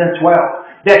 11 and 12,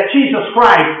 that Jesus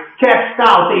Christ cast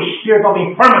out a spirit of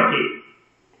infirmity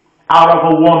out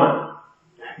of a woman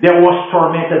that was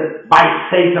tormented by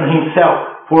Satan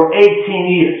himself for 18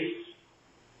 years.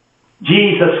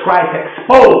 Jesus Christ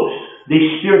exposed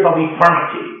the spirit of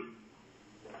infirmity.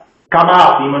 Come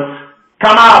out, demons.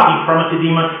 Come out, infirmity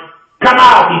demons. Come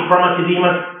out, infirmity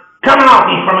demons. Come out,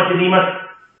 infirmity demons.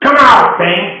 Come out,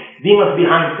 pain. Demons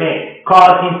behind pain,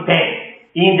 causing pain.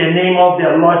 In the name of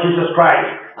the Lord Jesus Christ,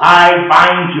 I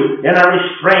bind you and I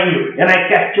restrain you and I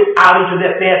cast you out into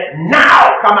the pit.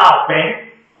 Now, come out, pain.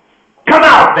 Come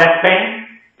out, that pain.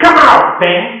 Come out,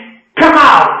 pain. Come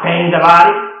out, pain in the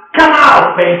body. Come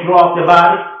out, pain throughout the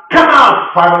body. Come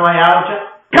out, fibromyalgia.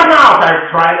 Come out,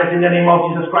 arthritis in the name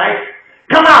of Jesus Christ.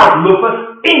 Come out,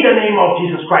 lupus in the name of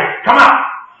Jesus Christ. Come out.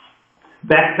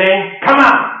 Back pain, come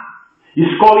out.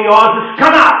 Scoliosis,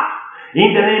 come out.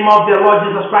 In the name of the Lord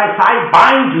Jesus Christ, I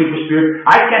bind you, evil spirit.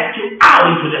 I cast you out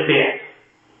into the pit.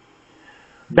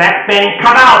 Back pain,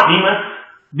 come out, demons.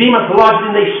 Demons lodged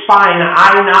in the spine,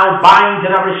 I now bind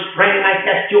and I restrain and I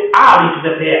cast you out into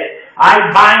the pit. I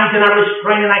bind and I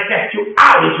restrain and I cast you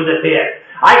out into the pit.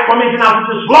 I command you now to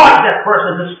dislodge that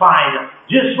person's spine.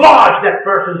 Dislodge that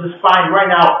person's spine right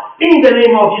now in the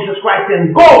name of Jesus Christ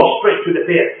and go straight to the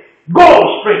pit.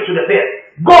 Go straight to the pit.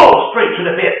 Go straight to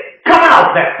the pit. Come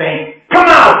out, that thing. Come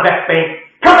out, that thing.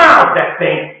 Come out, that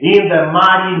thing. In the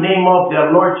mighty name of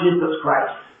the Lord Jesus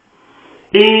Christ.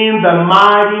 In the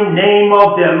mighty name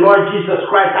of the Lord Jesus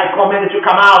Christ, I command you to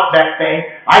come out, that thing.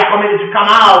 I command you to come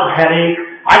out, headache.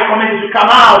 I command you to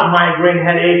come out, migraine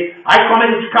headache. I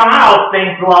command you to come out,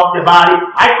 pain throughout the body.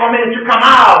 I command you to come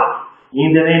out.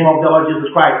 In the name of the Lord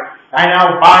Jesus Christ. I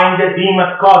now bind the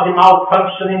demons causing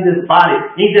malfunction in this body.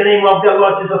 In the name of the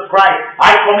Lord Jesus Christ.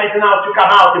 I command you now to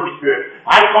come out, evil spirit.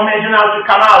 I command you now to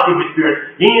come out, evil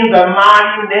spirit. In the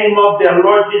mighty name of the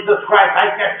Lord Jesus Christ,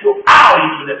 I cast you out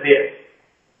into the pit.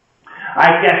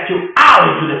 I cast you out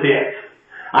into the pit.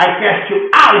 I cast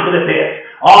you out into the pit.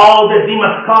 All the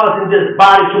demons causing this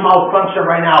body to malfunction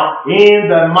right now. In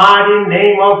the mighty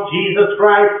name of Jesus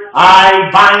Christ, I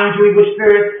bind you, evil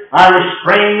spirit. I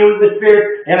restrain you, evil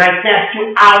spirit. And I cast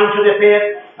you out into the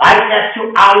pit. I cast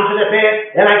you out into the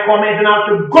pit. And I command you now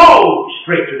to go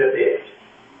straight to the pit.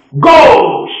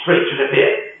 Go straight to the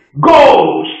pit.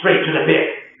 Go straight to the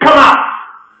pit. Come out.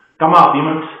 Come out,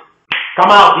 demons.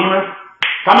 Come out, demons.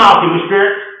 Come out, evil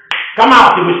spirit. Come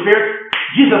out, evil spirit.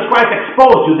 Jesus Christ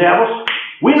exposed you, devils.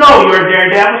 We know you're there,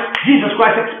 devils. Jesus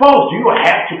Christ exposed you. You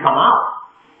have to come out.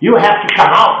 You have to come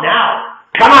out now.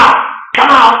 Come out. Come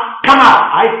out. Come out.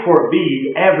 I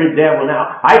forbid every devil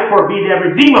now. I forbid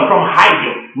every demon from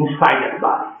hiding inside that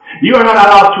body. You are not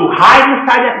allowed to hide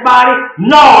inside that body,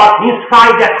 nor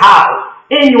inside that house.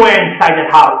 Anywhere inside that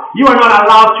house. You are not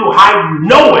allowed to hide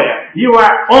nowhere. You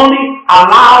are only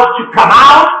allowed to come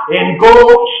out and go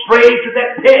straight to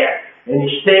that pit. And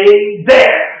stay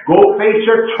there. Go face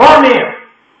your torment.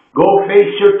 Go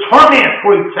face your torment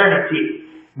for eternity.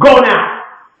 Go now.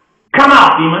 Come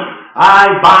out, demons.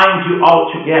 I bind you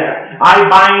all together. I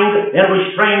bind and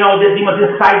restrain all the demons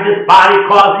inside this body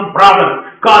causing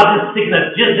problems, causing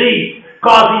sickness, disease,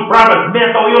 causing problems,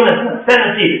 mental illness,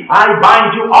 insanity. I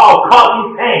bind you all,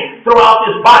 causing pain throughout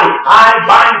this body. I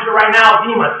bind you right now,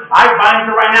 demons. I bind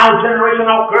you right now,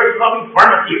 generational curses of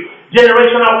infirmity.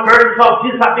 Generational curses of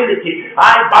disability.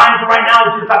 I bind you right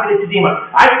now, disability demon.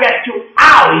 I cast you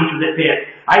out into the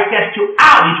pit. I cast you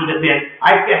out into the pit.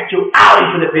 I cast you out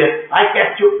into the pit. I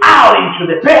cast you out into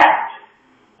the pit.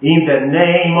 In the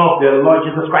name of the Lord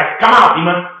Jesus Christ. Come out,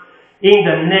 demon. In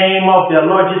the name of the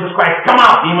Lord Jesus Christ. Come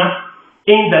out, demon.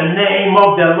 In the name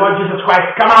of the Lord Jesus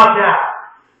Christ. Come out now.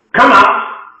 Come out.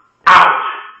 Out.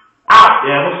 Out,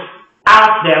 devils.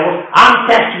 Out, devils. I'm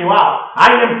casting you out.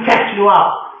 I am casting you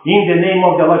out. In the name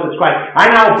of the Lord Jesus Christ. I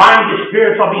now bind the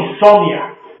spirits of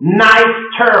insomnia, night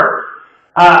terror,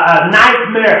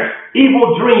 nightmares,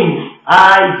 evil dreams.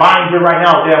 I bind you right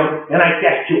now, devil, and I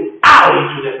cast you out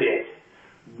into the pit.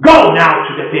 Go now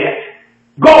to the pit.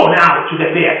 Go now to the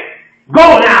pit.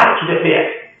 Go now to the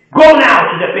pit. Go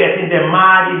now to the pit in the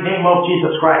mighty name of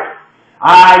Jesus Christ.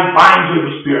 I bind you,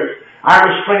 evil spirit. I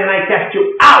restrain and I cast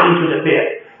you out into the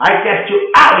pit. I cast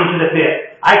you out into the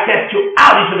pit. I cast you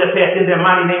out into the pit in the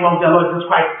mighty name of the Lord Jesus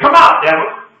Christ. Come out,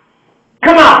 devils.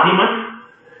 Come out, demons.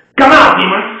 Come out,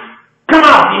 demons. Come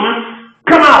out, demons.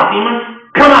 Come out, demons.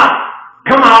 Come out.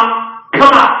 Come out.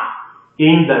 Come out.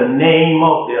 In the name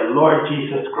of the Lord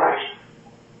Jesus Christ.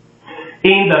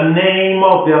 In the name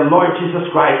of the Lord Jesus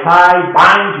Christ, I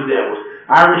bind you, devils.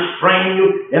 I restrain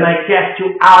you and I cast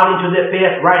you out into the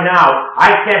pit right now.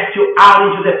 I cast you out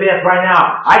into the pit right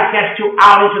now. I cast you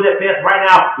out into the pit right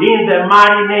now. In the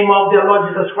mighty name of the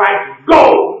Lord Jesus Christ,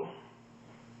 go!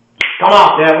 Come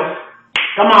out, devils.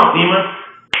 Come out, demons.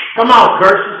 Come out,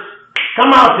 curses.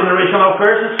 Come out, generational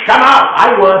curses. Come out.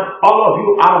 I want all of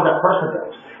you out of that person,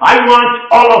 devils. I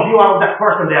want all of you out of that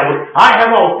person, devil. I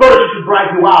have authority to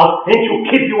drive you out and to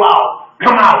keep you out.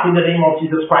 Come out in the name of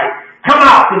Jesus Christ. Come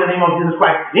out in the name of Jesus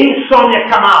Christ. Insomnia,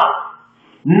 come out.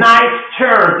 Night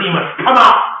terror demons, come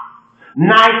out.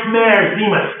 Nightmares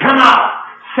demons, come out.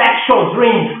 Sexual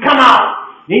dreams, come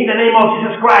out. In the name of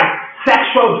Jesus Christ.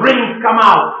 Sexual dreams, come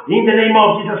out. In the name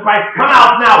of Jesus Christ. Come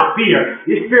out now, fear.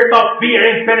 The spirit of fear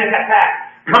and panic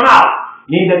attack. Come out.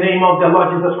 In the name of the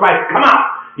Lord Jesus Christ. Come out.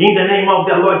 In the name of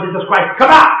the Lord Jesus Christ. Come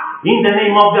out. In the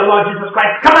name of the Lord Jesus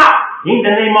Christ. Come out. In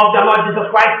the name of the Lord Jesus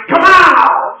Christ. Come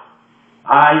out.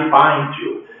 I bind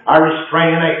you. I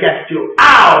restrain and I cast you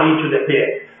out into the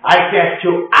pit. I cast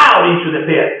you out into the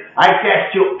pit. I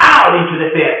cast you out into the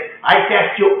pit. I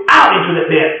cast you out into the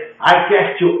pit. I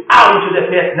cast you out into the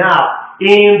pit now.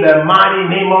 In the mighty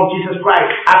name of Jesus Christ.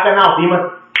 Up and out, demon.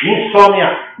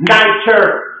 Insomnia. Night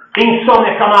terror.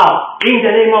 Insomnia, come out. In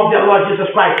the name of the Lord Jesus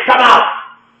Christ. Come out.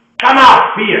 Come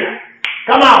out, fear.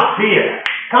 Come out, fear.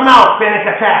 Come out, panic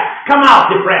attack. Come out,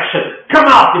 depression. Come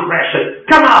out, depression.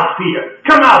 Come out, fear.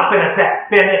 Come out, panic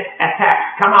attack.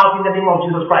 Come out in the name of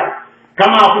Jesus Christ.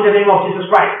 Come out in the name of Jesus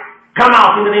Christ. Come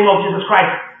out in the name of Jesus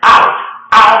Christ. Out,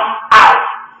 out, out.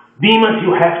 Demons,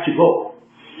 you have to go.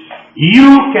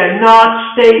 You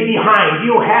cannot stay behind.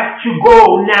 You have to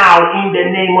go now in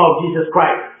the name of Jesus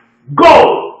Christ.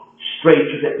 Go straight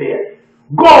to the pit.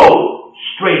 Go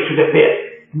straight to the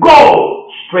pit. Go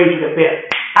straight to the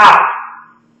pit. Out.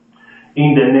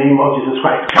 In the name of Jesus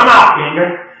Christ. Come out,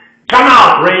 anger. Come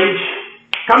out, rage.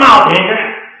 Come out, anger.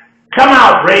 Come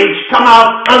out, rage. Come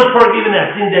out,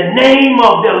 unforgiveness. In the name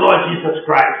of the Lord Jesus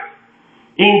Christ.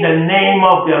 In the name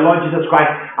of the Lord Jesus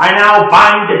Christ. I now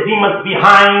bind the demons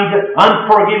behind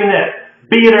unforgiveness,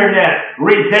 bitterness,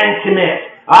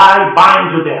 resentment. I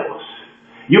bind you, devils.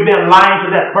 You've been lying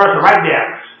to that person right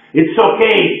there. It's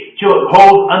okay to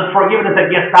hold unforgiveness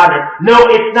against others. No,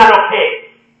 it's not okay.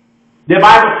 The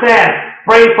Bible says,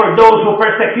 pray for those who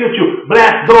persecute you.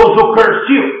 Bless those who curse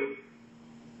you.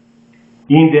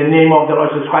 In the name of the Lord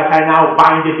Jesus Christ, I now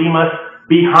bind the demons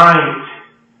behind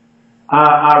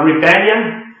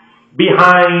rebellion,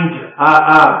 behind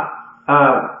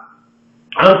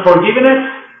unforgiveness,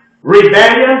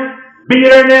 rebellion,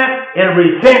 bitterness, and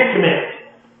resentment.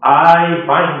 I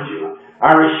bind you.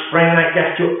 I restrain and I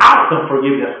cast you out.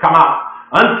 Unforgiveness, come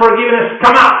out. Unforgiveness,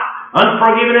 come out.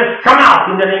 Unforgiveness, come out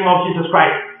in the name of Jesus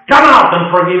Christ. Come out,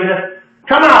 unforgiveness.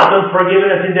 Come out,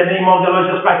 unforgiveness in the name of the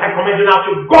Lord Jesus Christ. I command you now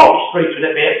to go straight to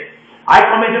the pit. I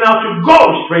command you now to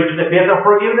go straight to the pit of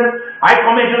forgiveness. I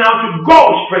command you now to go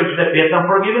straight to the pit of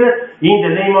forgiveness. In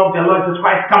the name of the Lord Jesus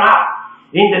Christ, come out.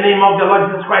 In the name of the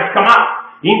Lord Jesus Christ, come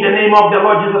out. In the name of the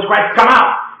Lord Jesus Christ, come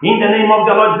out. In the name of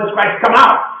the Lord Jesus Christ, come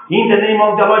out. In the name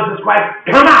of the Lord Jesus Christ,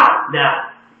 come out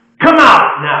now. Come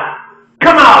out now.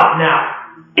 Come out now.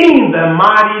 In the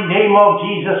mighty name of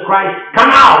Jesus Christ,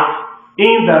 come out.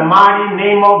 In the mighty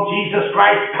name of Jesus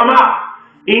Christ, come out.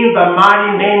 In the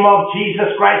mighty name of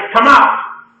Jesus Christ, come out.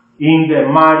 In the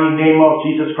mighty name of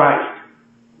Jesus Christ,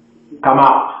 come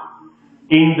out.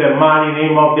 In the mighty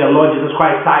name of the Lord Jesus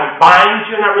Christ, I bind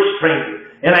you and I restrain you.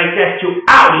 And I cast you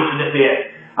out into the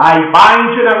pit. I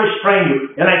bind you and I restrain you.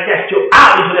 And I cast you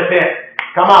out into the pit.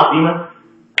 Come out, demons.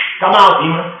 Come out,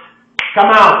 demons. Come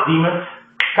out, demons.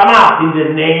 Come out in the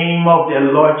name of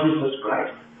the Lord Jesus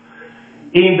Christ.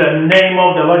 In the name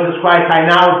of the Lord Jesus Christ, I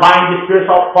now bind the spirits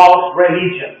of false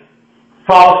religion.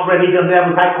 False religion,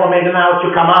 devils, I command you now to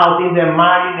come out in the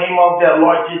mighty name of the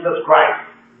Lord Jesus Christ.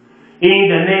 In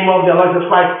the name of the Lord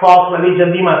Jesus Christ, false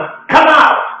religion demons, come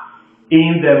out.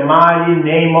 In the mighty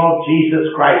name of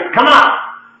Jesus Christ, come out.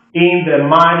 In the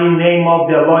mighty name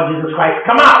of the Lord Jesus Christ,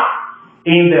 come out.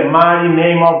 In the mighty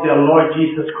name of the Lord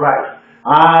Jesus Christ.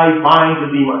 I bind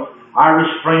the demons. I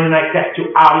restrain and I cast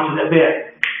you out into the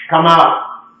pit. Come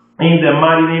out. In the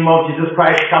mighty name of Jesus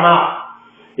Christ, come out.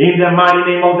 In the mighty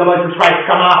name of the Lord Jesus Christ,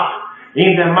 come out.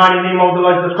 In the mighty name of the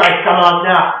Lord Jesus Christ, come out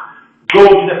now. Go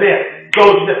to the pit. Go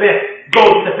to the pit. Go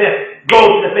to the pit. Go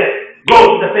to the pit. Go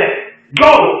to the pit.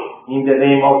 Go. In the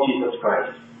name of Jesus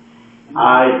Christ.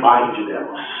 I bind you,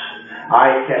 devils.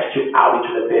 I cast you out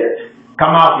into the pit.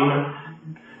 Come out, demons.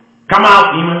 Come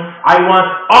out, demons. I want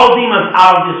all demons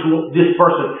out of this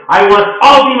person. I want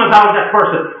all demons out of that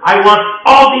person. I want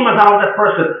all demons out of that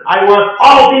person. I want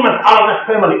all demons out of that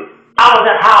family. out of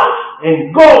that house and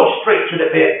go straight to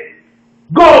the pit.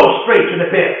 Go straight to the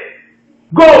pit.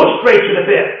 Go straight to the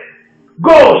pit.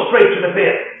 Go straight to the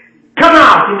pit. Come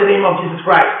out in the name of Jesus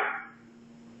Christ.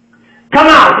 Come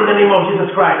out in the name of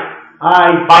Jesus Christ.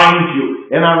 I bind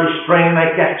you and I restrain and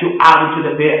I cast you out into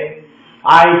the pit.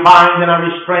 I bind and I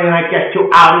restrain and I cast you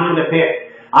out into the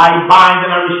pit. I bind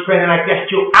and I restrain and I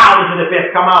cast you out into the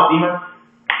pit. Come out, demon.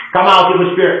 Come out,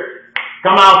 evil spirit.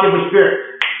 Come out, evil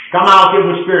spirit. Come out,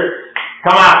 evil spirit.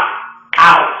 Come out.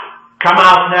 Out. Come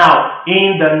out now.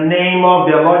 In the name of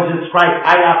the Lord Jesus Christ,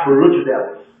 I uproot you,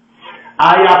 devils.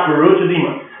 I uproot you,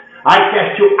 demons. I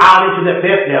cast you out into the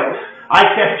pit, devils. I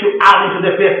cast you out into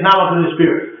the pit now into the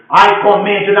spirit. I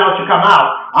command you now to come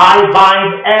out. I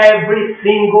bind every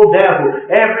single devil,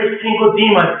 every single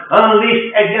demon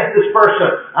unleashed against this person.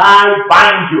 I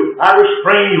bind you. I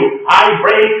restrain you. I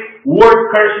break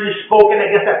word curses spoken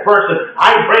against that person.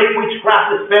 I break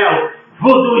witchcraft spells,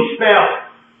 voodoo spells,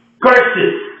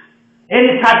 curses.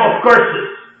 Any type of curses,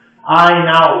 I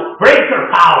now break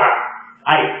your power.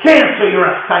 I cancel your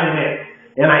assignment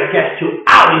and I cast you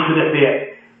out into the pit.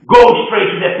 Go straight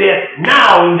to the pit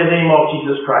now in the name of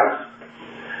Jesus Christ.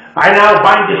 I now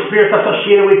bind the spirits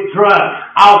associated with drugs,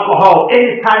 alcohol,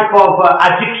 any type of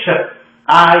addiction.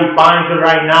 I bind you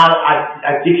right now,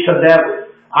 addiction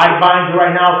devil. I bind you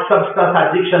right now, substance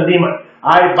addiction demon.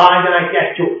 I bind and I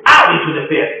cast you out into the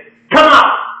pit. Come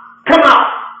out! Come out!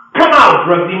 Come out,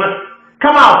 drug demon!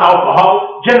 Come out,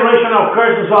 alcohol, generational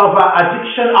curses of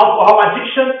addiction, alcohol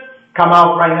addiction. Come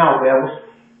out right now, devils.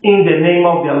 In the name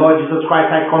of the Lord Jesus Christ,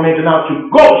 I command you now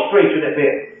to go straight to the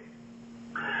pit.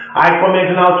 I command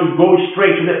you now to go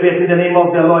straight to the pit in the name of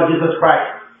the Lord Jesus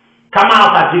Christ. Come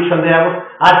out, addiction devils.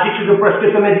 Addiction to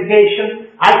prescription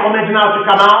medication. I command you now to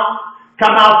come out.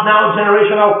 Come out now,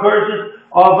 generational curses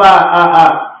of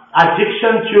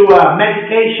addiction to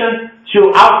medication,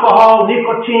 to alcohol,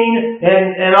 nicotine,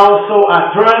 and also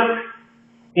drugs.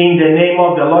 In the name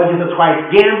of the Lord Jesus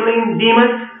Christ, gambling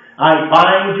demons, I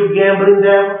bind you, gambling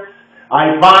devils.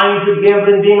 I bind you,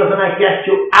 gambling demons, and I cast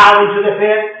you out into the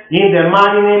pit. In the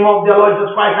mighty name of the Lord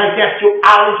Jesus Christ, I cast you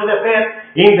out into the pit.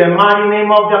 In the mighty name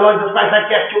of the Lord Jesus Christ, I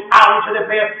cast you out into the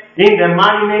pit. In the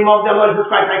mighty name of the Lord Jesus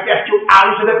Christ, I cast you out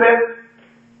into the pit.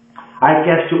 I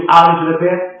cast you out into the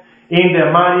pit. In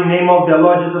the mighty name of the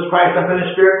Lord Jesus Christ, and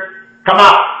the Spirit. Come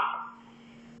out.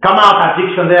 Come out,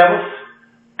 addiction devils.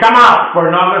 Come out,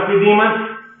 pornography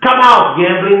demons. Come out,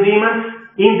 gambling demons.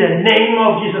 In the name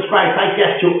of Jesus Christ, I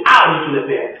cast you out into the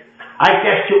pit. I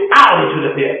cast you out into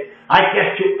the pit. I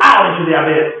cast you out into the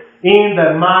abyss. In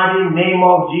the mighty name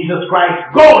of Jesus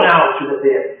Christ, go now to the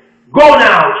pit. Go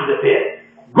now to the pit.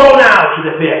 Go now to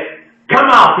the pit. Come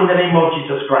out in the name of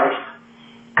Jesus Christ.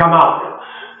 Come out, devils.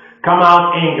 Come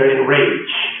out, anger and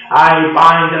rage. I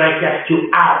bind and I cast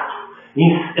you out.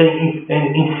 Insanity,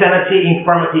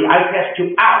 infirmity, I cast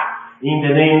you out in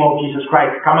the name of Jesus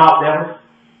Christ. Come out, devils.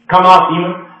 Come out,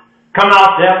 demons. Come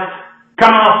out, devils.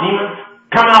 Come out, demons.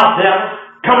 Come out, devils.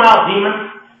 Come out,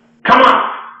 demons. Come out.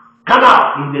 Come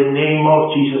out in the name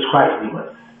of Jesus Christ,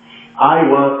 demons. I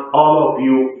want all of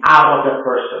you out of that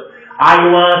person. I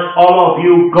want all of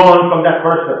you gone from that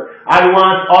person. I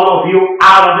want all of you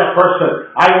out of that person.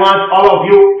 I want all of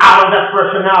you out of that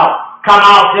person now. Come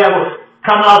out, devils.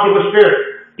 Come out, evil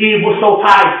spirit. Evil soul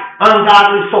ties.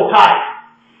 Ungodly soul ties.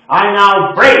 I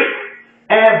now break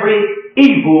every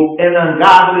evil and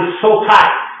ungodly soul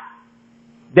tie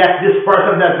that this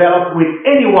person developed with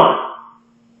anyone.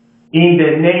 In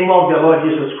the name of the Lord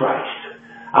Jesus Christ.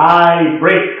 I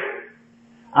break.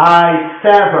 I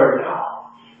sever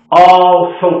now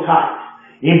all soul ties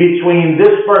in between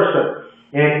this person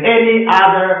and any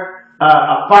other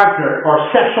partner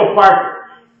or sexual partner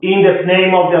in the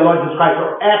name of the Lord Jesus Christ,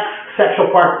 or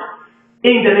ex-sexual partner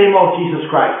in the name of Jesus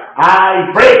Christ. I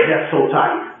break that soul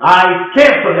tie. I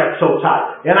cancel that soul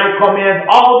tie. And I command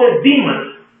all the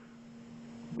demons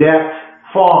that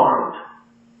formed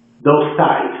those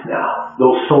ties now,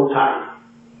 those soul ties,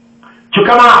 to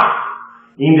come out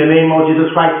in the name of Jesus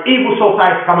Christ. Evil soul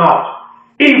ties come out.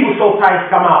 Evil soul ties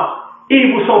come out.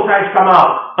 Evil soul ties come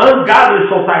out. Ungodly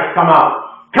soul ties come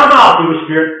out. Come out, evil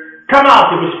spirit. Come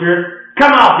out, evil spirit.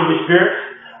 Come out, evil spirit.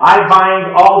 I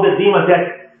bind all the demons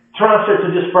that transfer to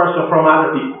this person from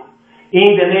other people.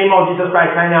 In the name of Jesus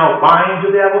Christ, I now bind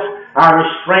you, devils. I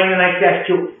restrain and I cast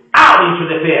you out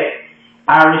into the pit.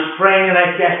 I restrain and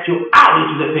I cast you out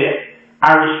into the pit.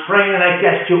 I restrain and I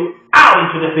cast you out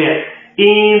into the pit.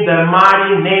 In the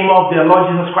mighty name of the Lord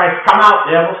Jesus Christ, come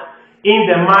out, devils. In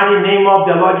the mighty name of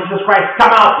the Lord Jesus Christ,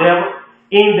 come out, devils.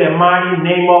 In the mighty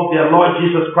name of the Lord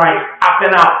Jesus Christ, up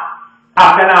and out.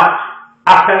 Up and out.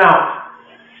 Up and out.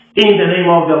 In the name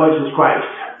of the Lord Jesus Christ.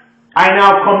 I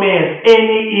now command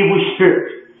any evil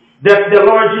spirit that the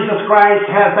Lord Jesus Christ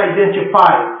has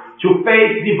identified to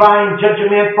face divine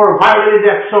judgment for violating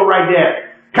that soul right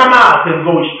there. Come out and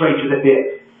go straight to the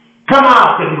pit. Come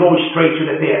out and go straight to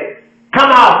the pit.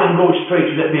 Come out and go straight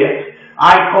to the pit.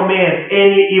 I command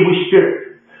any evil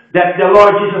spirit that the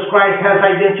Lord Jesus Christ has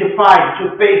identified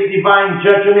to face divine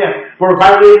judgment for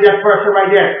violating that person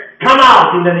right there. Come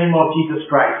out in the name of Jesus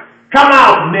Christ. Come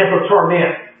out, mental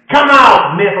torment. Come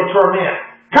out, mental torment.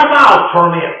 Come out,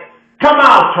 torment. Come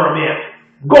out, torment.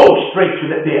 Go straight to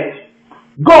the pit.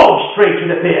 Go straight to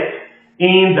the pit.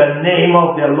 In the name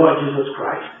of the Lord Jesus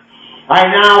Christ. I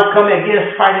now come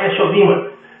against financial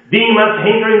demons. Demons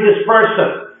hindering this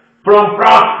person from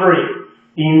prospering.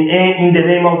 In the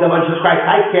name of the Lord Jesus Christ,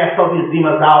 I cast all these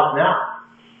demons out now.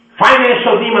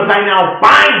 Financial demons, I now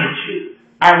bind you.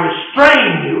 I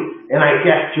restrain you. And I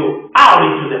cast you out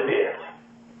into the pit.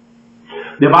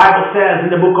 The Bible says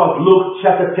in the book of Luke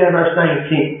chapter 10 verse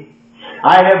 19,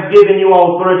 I have given you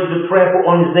authority to trample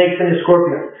on snakes and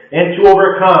scorpions and to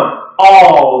overcome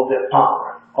all the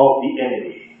power of the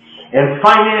enemy. And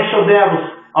financial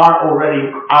devils are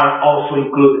also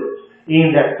included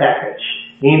in that package.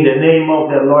 In the name of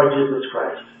the Lord Jesus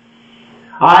Christ.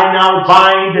 I now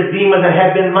bind the demons that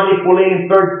have been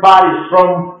manipulating third parties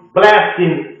from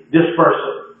blessing this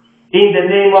person. In the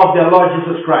name of the Lord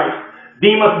Jesus Christ.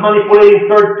 Demons manipulating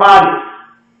third parties.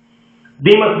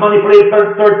 Demons manipulating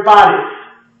third parties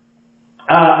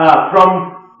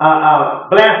from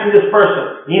blessing this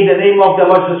person. In the name of the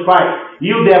Lord Jesus Christ.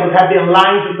 You devils have been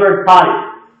lying to third parties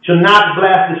to not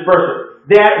bless this person.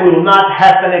 That will not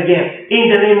happen again. In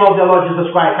the name of the Lord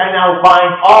Jesus Christ, I now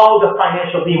bind all the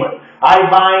financial demons. I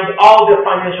bind all the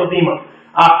financial demons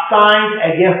assigned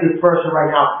against this person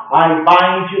right now. I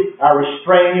bind you, I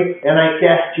restrain you, and I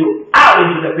cast you out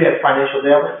into the pit, financial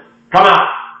devils. Come out.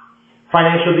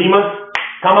 Financial demons,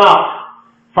 come out.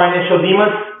 Financial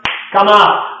demons, come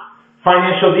out.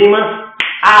 Financial demons,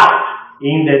 out.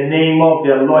 In the name of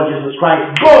the Lord Jesus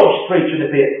Christ, go straight to the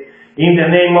pit. In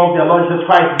the name of the Lord Jesus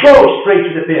Christ, go straight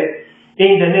to the pit.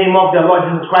 In the name of the Lord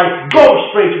Jesus Christ, go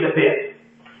straight to the pit.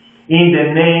 In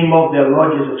the name of the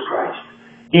Lord Jesus Christ.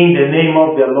 In the name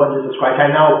of the Lord Jesus Christ. I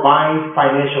now bind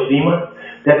financial demons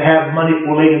that have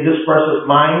manipulated this person's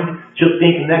mind to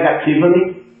think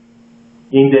negatively.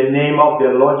 In the name of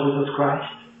the Lord Jesus Christ.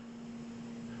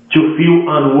 To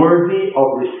feel unworthy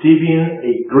of receiving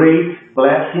a great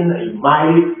blessing, a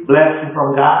mighty blessing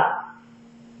from God.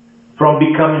 From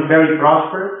becoming very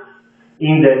prosperous.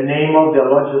 In the name of the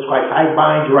Lord Jesus Christ. I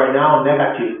bind you right now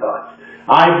negative thoughts.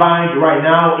 I bind you right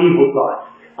now evil thoughts.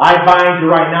 I bind you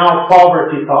right now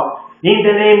poverty thoughts. In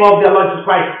the name of the Lord Jesus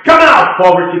Christ. Come out,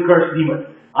 poverty curse demon.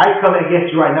 I come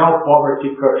against you right now,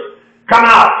 poverty curse. Come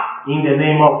out. In the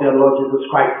name of the Lord Jesus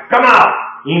Christ. Come out.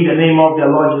 In the name of the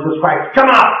Lord Jesus Christ. Come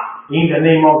out. In the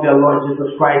name of the Lord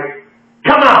Jesus Christ.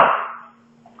 Come out.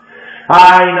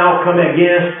 I now come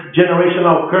against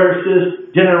generational curses,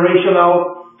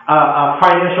 generational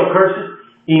financial curses,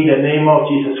 in the name of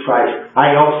Jesus Christ.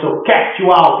 I also cast you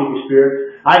out, evil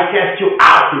spirit. I cast you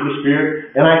out, evil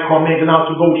spirit, and I command you now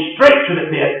to go straight to the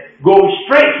pit. Go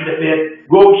straight to the pit.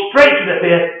 Go straight to the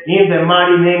pit. In the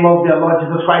mighty name of the Lord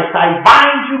Jesus Christ, I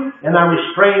bind you, and I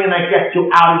restrain, and I cast you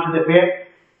out into the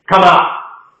pit. Come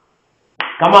out.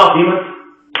 Come out, demons.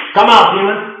 Come out,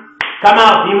 demons. Come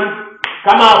out, demons.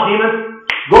 Come out, demons.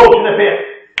 Go to the pit.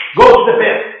 Go to the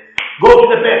pit. Go to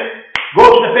the pit. Go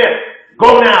to the pit.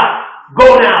 Go now.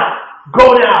 Go now.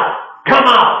 Go now. Come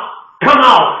out. Come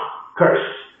out. Curse.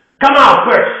 Come out,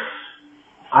 curse.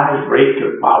 I break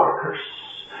your power, curse.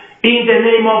 In the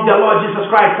name of the Lord Jesus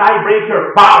Christ, I break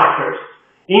your power, curse.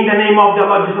 In the name of the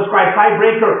Lord Jesus Christ, I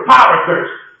break your power, curse.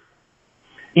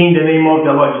 In the name of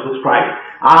the Lord Jesus Christ,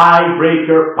 I break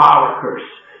your power, curse.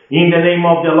 In the name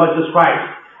of the Lord Jesus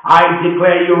Christ, I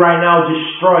declare you right now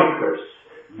destroyed, curse.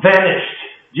 Vanished.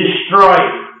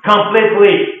 Destroyed.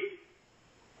 Completely.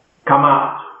 Come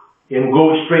out. And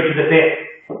go straight to the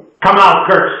pit. Come out,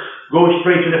 curse. Go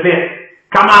straight to the pit.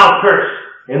 Come out, curse.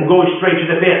 And go straight to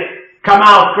the pit. Come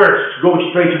out, curse. Go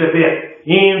straight to the pit.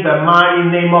 In the mighty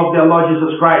name of the Lord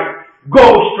Jesus Christ.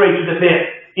 Go straight to the pit.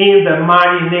 In the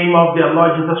mighty name of the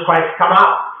Lord Jesus Christ. Come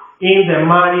out. In the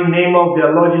mighty name of the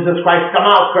Lord Jesus Christ. Come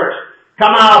out, curse.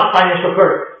 Come out, financial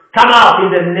curse. Come out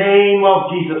in the name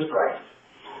of Jesus Christ.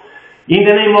 In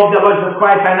the name of the Lord Jesus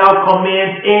Christ, I now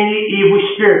command any evil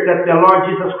spirit that the Lord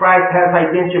Jesus Christ has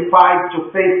identified to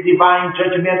face divine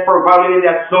judgment for violating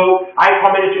that soul. I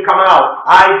command it to come out.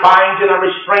 I bind and I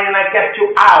restrain and I cast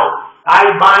you out. I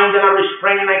bind and I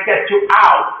restrain and I cast you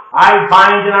out. I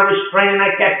bind and I restrain and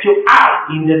I cast you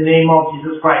out in the name of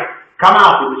Jesus Christ. Come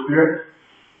out, evil spirit.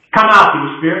 Come out,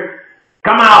 evil spirit.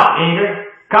 Come out,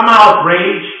 anger. Come out,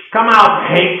 rage. Come out,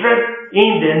 hatred.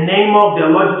 In the name of the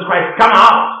Lord Jesus Christ, come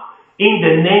out. In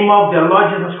the name of the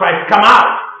Lord Jesus Christ, come out.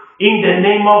 In the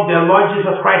name of the Lord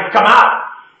Jesus Christ, come out.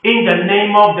 In the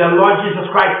name of the Lord Jesus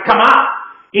Christ, come out.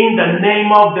 In the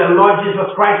name of the Lord Jesus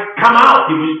Christ, come out,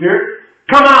 evil spirit.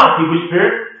 Come out, evil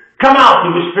spirit. Come out,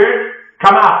 evil spirit.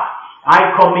 Come out.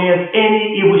 I command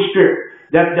any evil spirit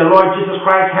that the Lord Jesus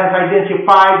Christ has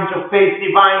identified to face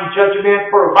divine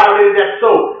judgment for violating that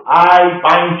soul. I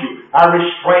bind you. I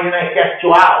restrain and I cast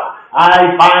you out.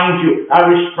 I bind you. I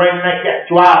restrain and I cast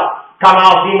you out. Come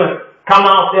out, demons. Come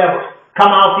out, devils.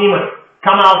 Come out, demons.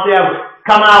 Come out, devils.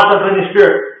 Come out, unclean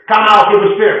spirit. Come out,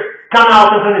 evil spirit. Come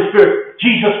out, unclean spirit.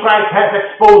 Jesus Christ has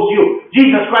exposed you.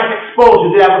 Jesus Christ exposed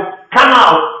you, devil. Come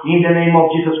out in the name of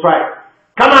Jesus Christ.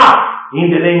 Come out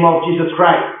in the name of Jesus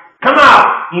Christ. Come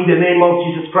out in the name of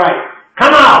Jesus Christ.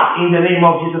 Come out in the name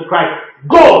of Jesus Christ.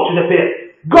 Go to the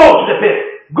pit. Go to the pit.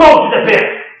 Go to the pit.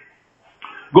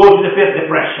 Go to the pit.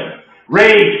 Depression,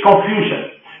 rage,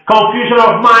 confusion. Confusion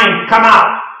of mind, come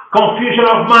out. Confusion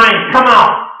of mind, come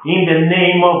out. In the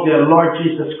name of the Lord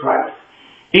Jesus Christ.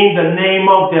 In the name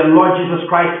of the Lord Jesus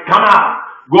Christ, come out.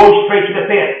 Go straight to the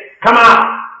pit. Come out.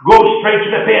 Go straight to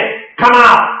the pit. Come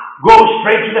out. Go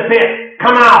straight to the pit.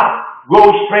 Come out. Go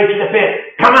straight to the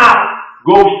pit. Come out.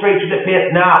 Go straight to the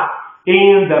pit now.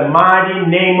 In the mighty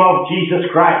name of Jesus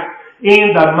Christ.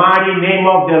 In the mighty name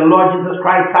of the Lord Jesus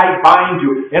Christ, I bind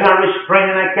you. And I restrain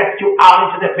and I cast you out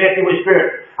into the pit, evil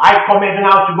spirit. I command you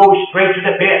now to go straight to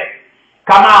the pit.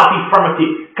 Come out,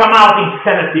 infirmity. Come out,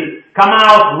 insanity. Come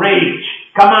out, rage.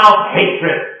 Come out,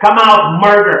 hatred. Come out,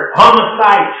 murder,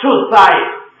 homicide,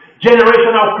 suicide,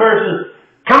 generational curses.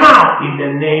 Come out in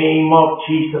the name of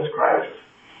Jesus Christ.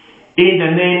 In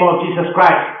the name of Jesus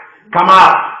Christ. Come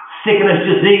out. Sickness,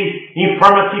 disease,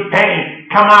 infirmity, pain.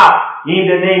 Come out in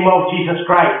the name of Jesus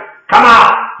Christ. Come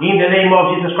out in the name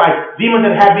of Jesus Christ. Demons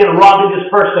that have been robbing this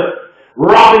person.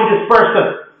 Robbing this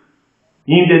person.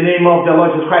 In the name of the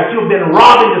Lord Jesus Christ. You've been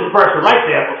robbing this person, right,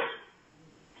 devils?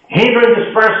 Hindering this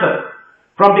person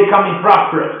from becoming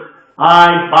prosperous.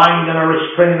 I bind and I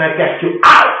restrain and I cast you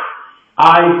out.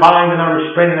 I bind and I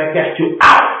restrain and I cast you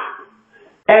out.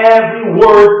 Every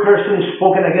word cursing is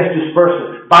spoken against this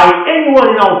person by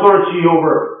anyone in authority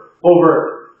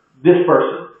over this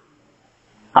person.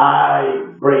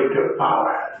 I break your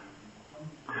power.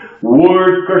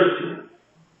 Word cursing.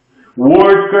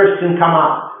 Word cursing, come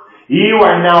out. You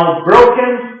are now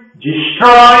broken,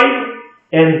 destroyed,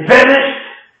 and vanished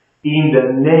in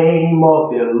the name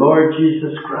of the Lord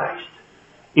Jesus Christ.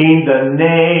 In the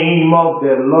name of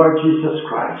the Lord Jesus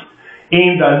Christ.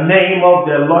 In the name of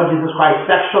the Lord Jesus Christ.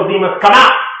 Sexual demons, come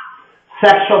out.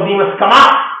 Sexual demons, come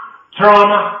out.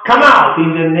 Trauma, come out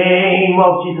in the name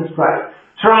of Jesus Christ.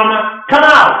 Trauma, come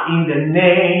out in the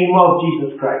name of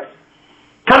Jesus Christ.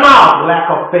 Come out, lack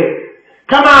of faith.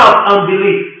 Come out,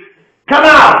 unbelief. Come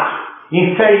out,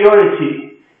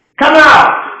 inferiority. Come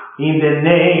out in the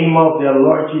name of the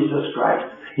Lord Jesus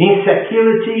Christ.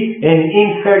 Insecurity and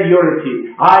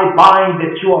inferiority. I bind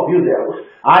the two of you devils.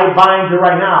 I bind you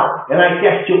right now and I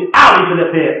cast you out into the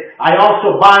pit. I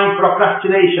also bind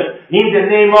procrastination in the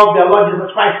name of the Lord Jesus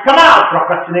Christ. Come out,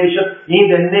 procrastination, in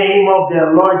the name of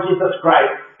the Lord Jesus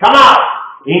Christ. Come out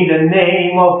in the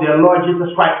name of the Lord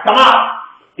Jesus Christ. Come out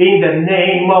in the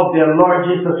name of the Lord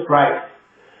Jesus Christ.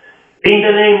 In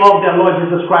the name of the Lord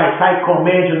Jesus Christ, I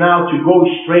command you now to go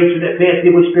straight to the pit,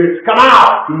 evil spirits. Come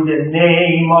out in the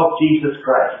name of Jesus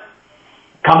Christ.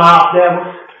 Come out,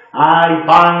 devils. I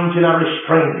bind you and I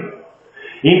restrain you.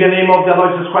 In the name of the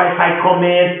Lord Jesus Christ, I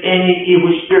command any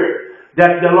evil spirit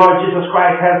that the Lord Jesus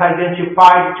Christ has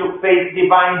identified to face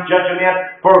divine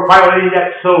judgment for violating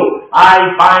that soul.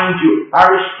 I bind you. I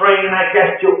restrain and I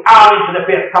cast you out into the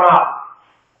pit. Come out.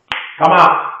 Come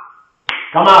out.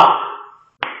 Come out.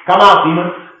 Come out,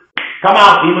 demons. Come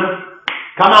out, demons.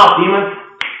 Come out, demons.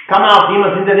 Come out,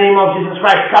 demons, in the name of Jesus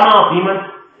Christ. Come out, demons.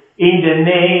 In the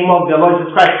name of the Lord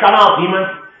Jesus Christ. Come out,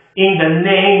 demons. In the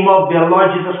name of the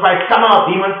Lord Jesus Christ. Come out,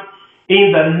 demons.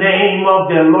 In the name of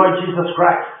the Lord Jesus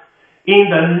Christ. In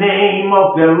the name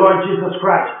of the Lord Jesus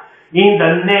Christ. In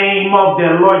the name of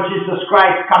the Lord Jesus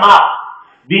Christ. Come out.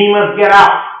 Demons, get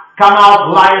out. Come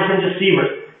out, liars and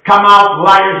deceivers. Come out,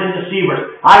 liars and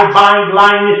deceivers. I bind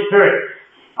lying spirits.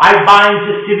 I bind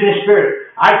deceiving spirit.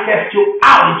 I cast you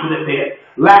out into the pit.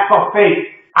 Lack of faith.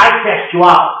 I cast you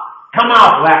out. Come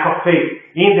out, lack of faith.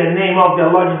 In the name of the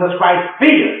Lord Jesus Christ.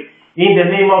 Fear. In the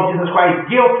name of Jesus Christ.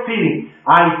 Guilt feeling.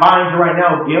 I bind you right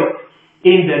now, guilt.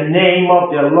 In the name of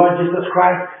the Lord Jesus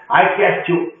Christ. I cast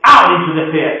you out into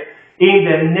the pit. In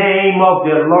the name of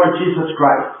the Lord Jesus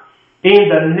Christ. In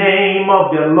the name of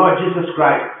the Lord Jesus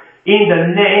Christ. In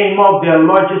the name of the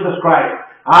Lord Jesus Christ.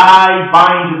 I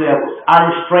bind you, devils. I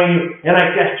restrain you and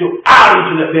I cast you out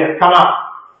into the pit. Come out.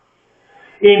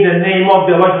 In the name of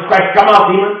the Lord Jesus Christ. Come out,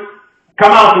 demons.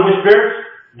 Come out, evil spirits.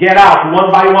 Get out one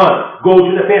by one. Go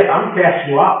to the pit. I'm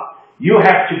casting you out. You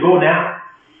have to go now.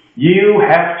 You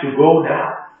have to go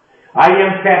now. I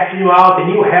am casting you out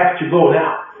and you have to go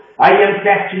now. I am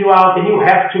casting you out and you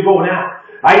have to go now.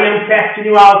 I am casting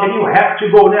you out and you have to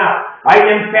go now. I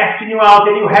am casting you out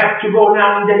and you have to go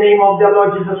now in the name of the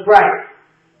Lord Jesus Christ.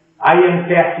 I am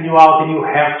casting you out and you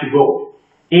have to go.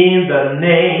 In the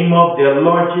name of the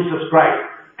Lord Jesus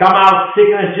Christ. Come out,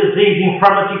 sickness, disease,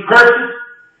 infirmity, curses.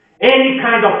 Any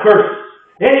kind of curses.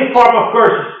 Any form of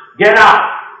curses. Get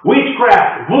out.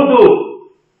 Witchcraft, voodoo,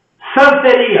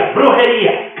 Santeria,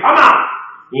 brujeria, come out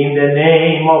in the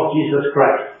name of Jesus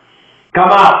Christ. Come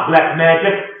out, black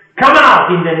magic. Come out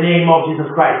in the name of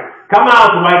Jesus Christ. Come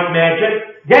out, white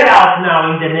magic. Get out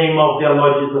now in the name of the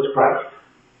Lord Jesus Christ.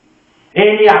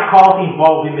 Any occult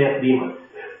involvement demons.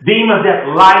 Demons that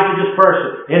lie to this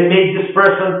person and make this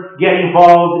person get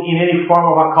involved in any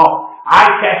form of occult.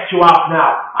 I cast you out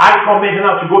now. I command you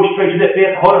now to go straight to the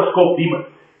pit, horoscope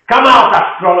demon. Come out,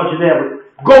 astrology devil.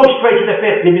 Go straight to the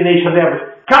pit, divination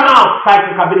devils. Come out,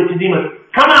 psychic ability demons.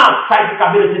 Come out, psychic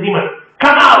ability demons.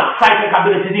 Come out, psychic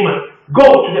ability demons. Go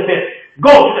to the pit. Go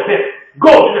to the pit.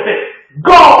 Go to the pit.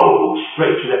 Go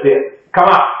straight to the pit. Come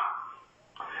out.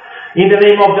 In the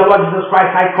name of the Lord Jesus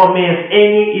Christ, I command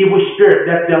any evil spirit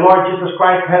that the Lord Jesus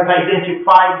Christ has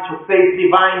identified to face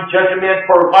divine judgment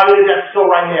for violating that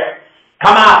soul right here.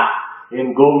 Come out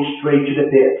and go straight to the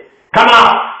pit. Come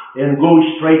out and go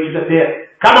straight to the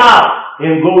pit. Come out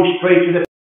and go straight to the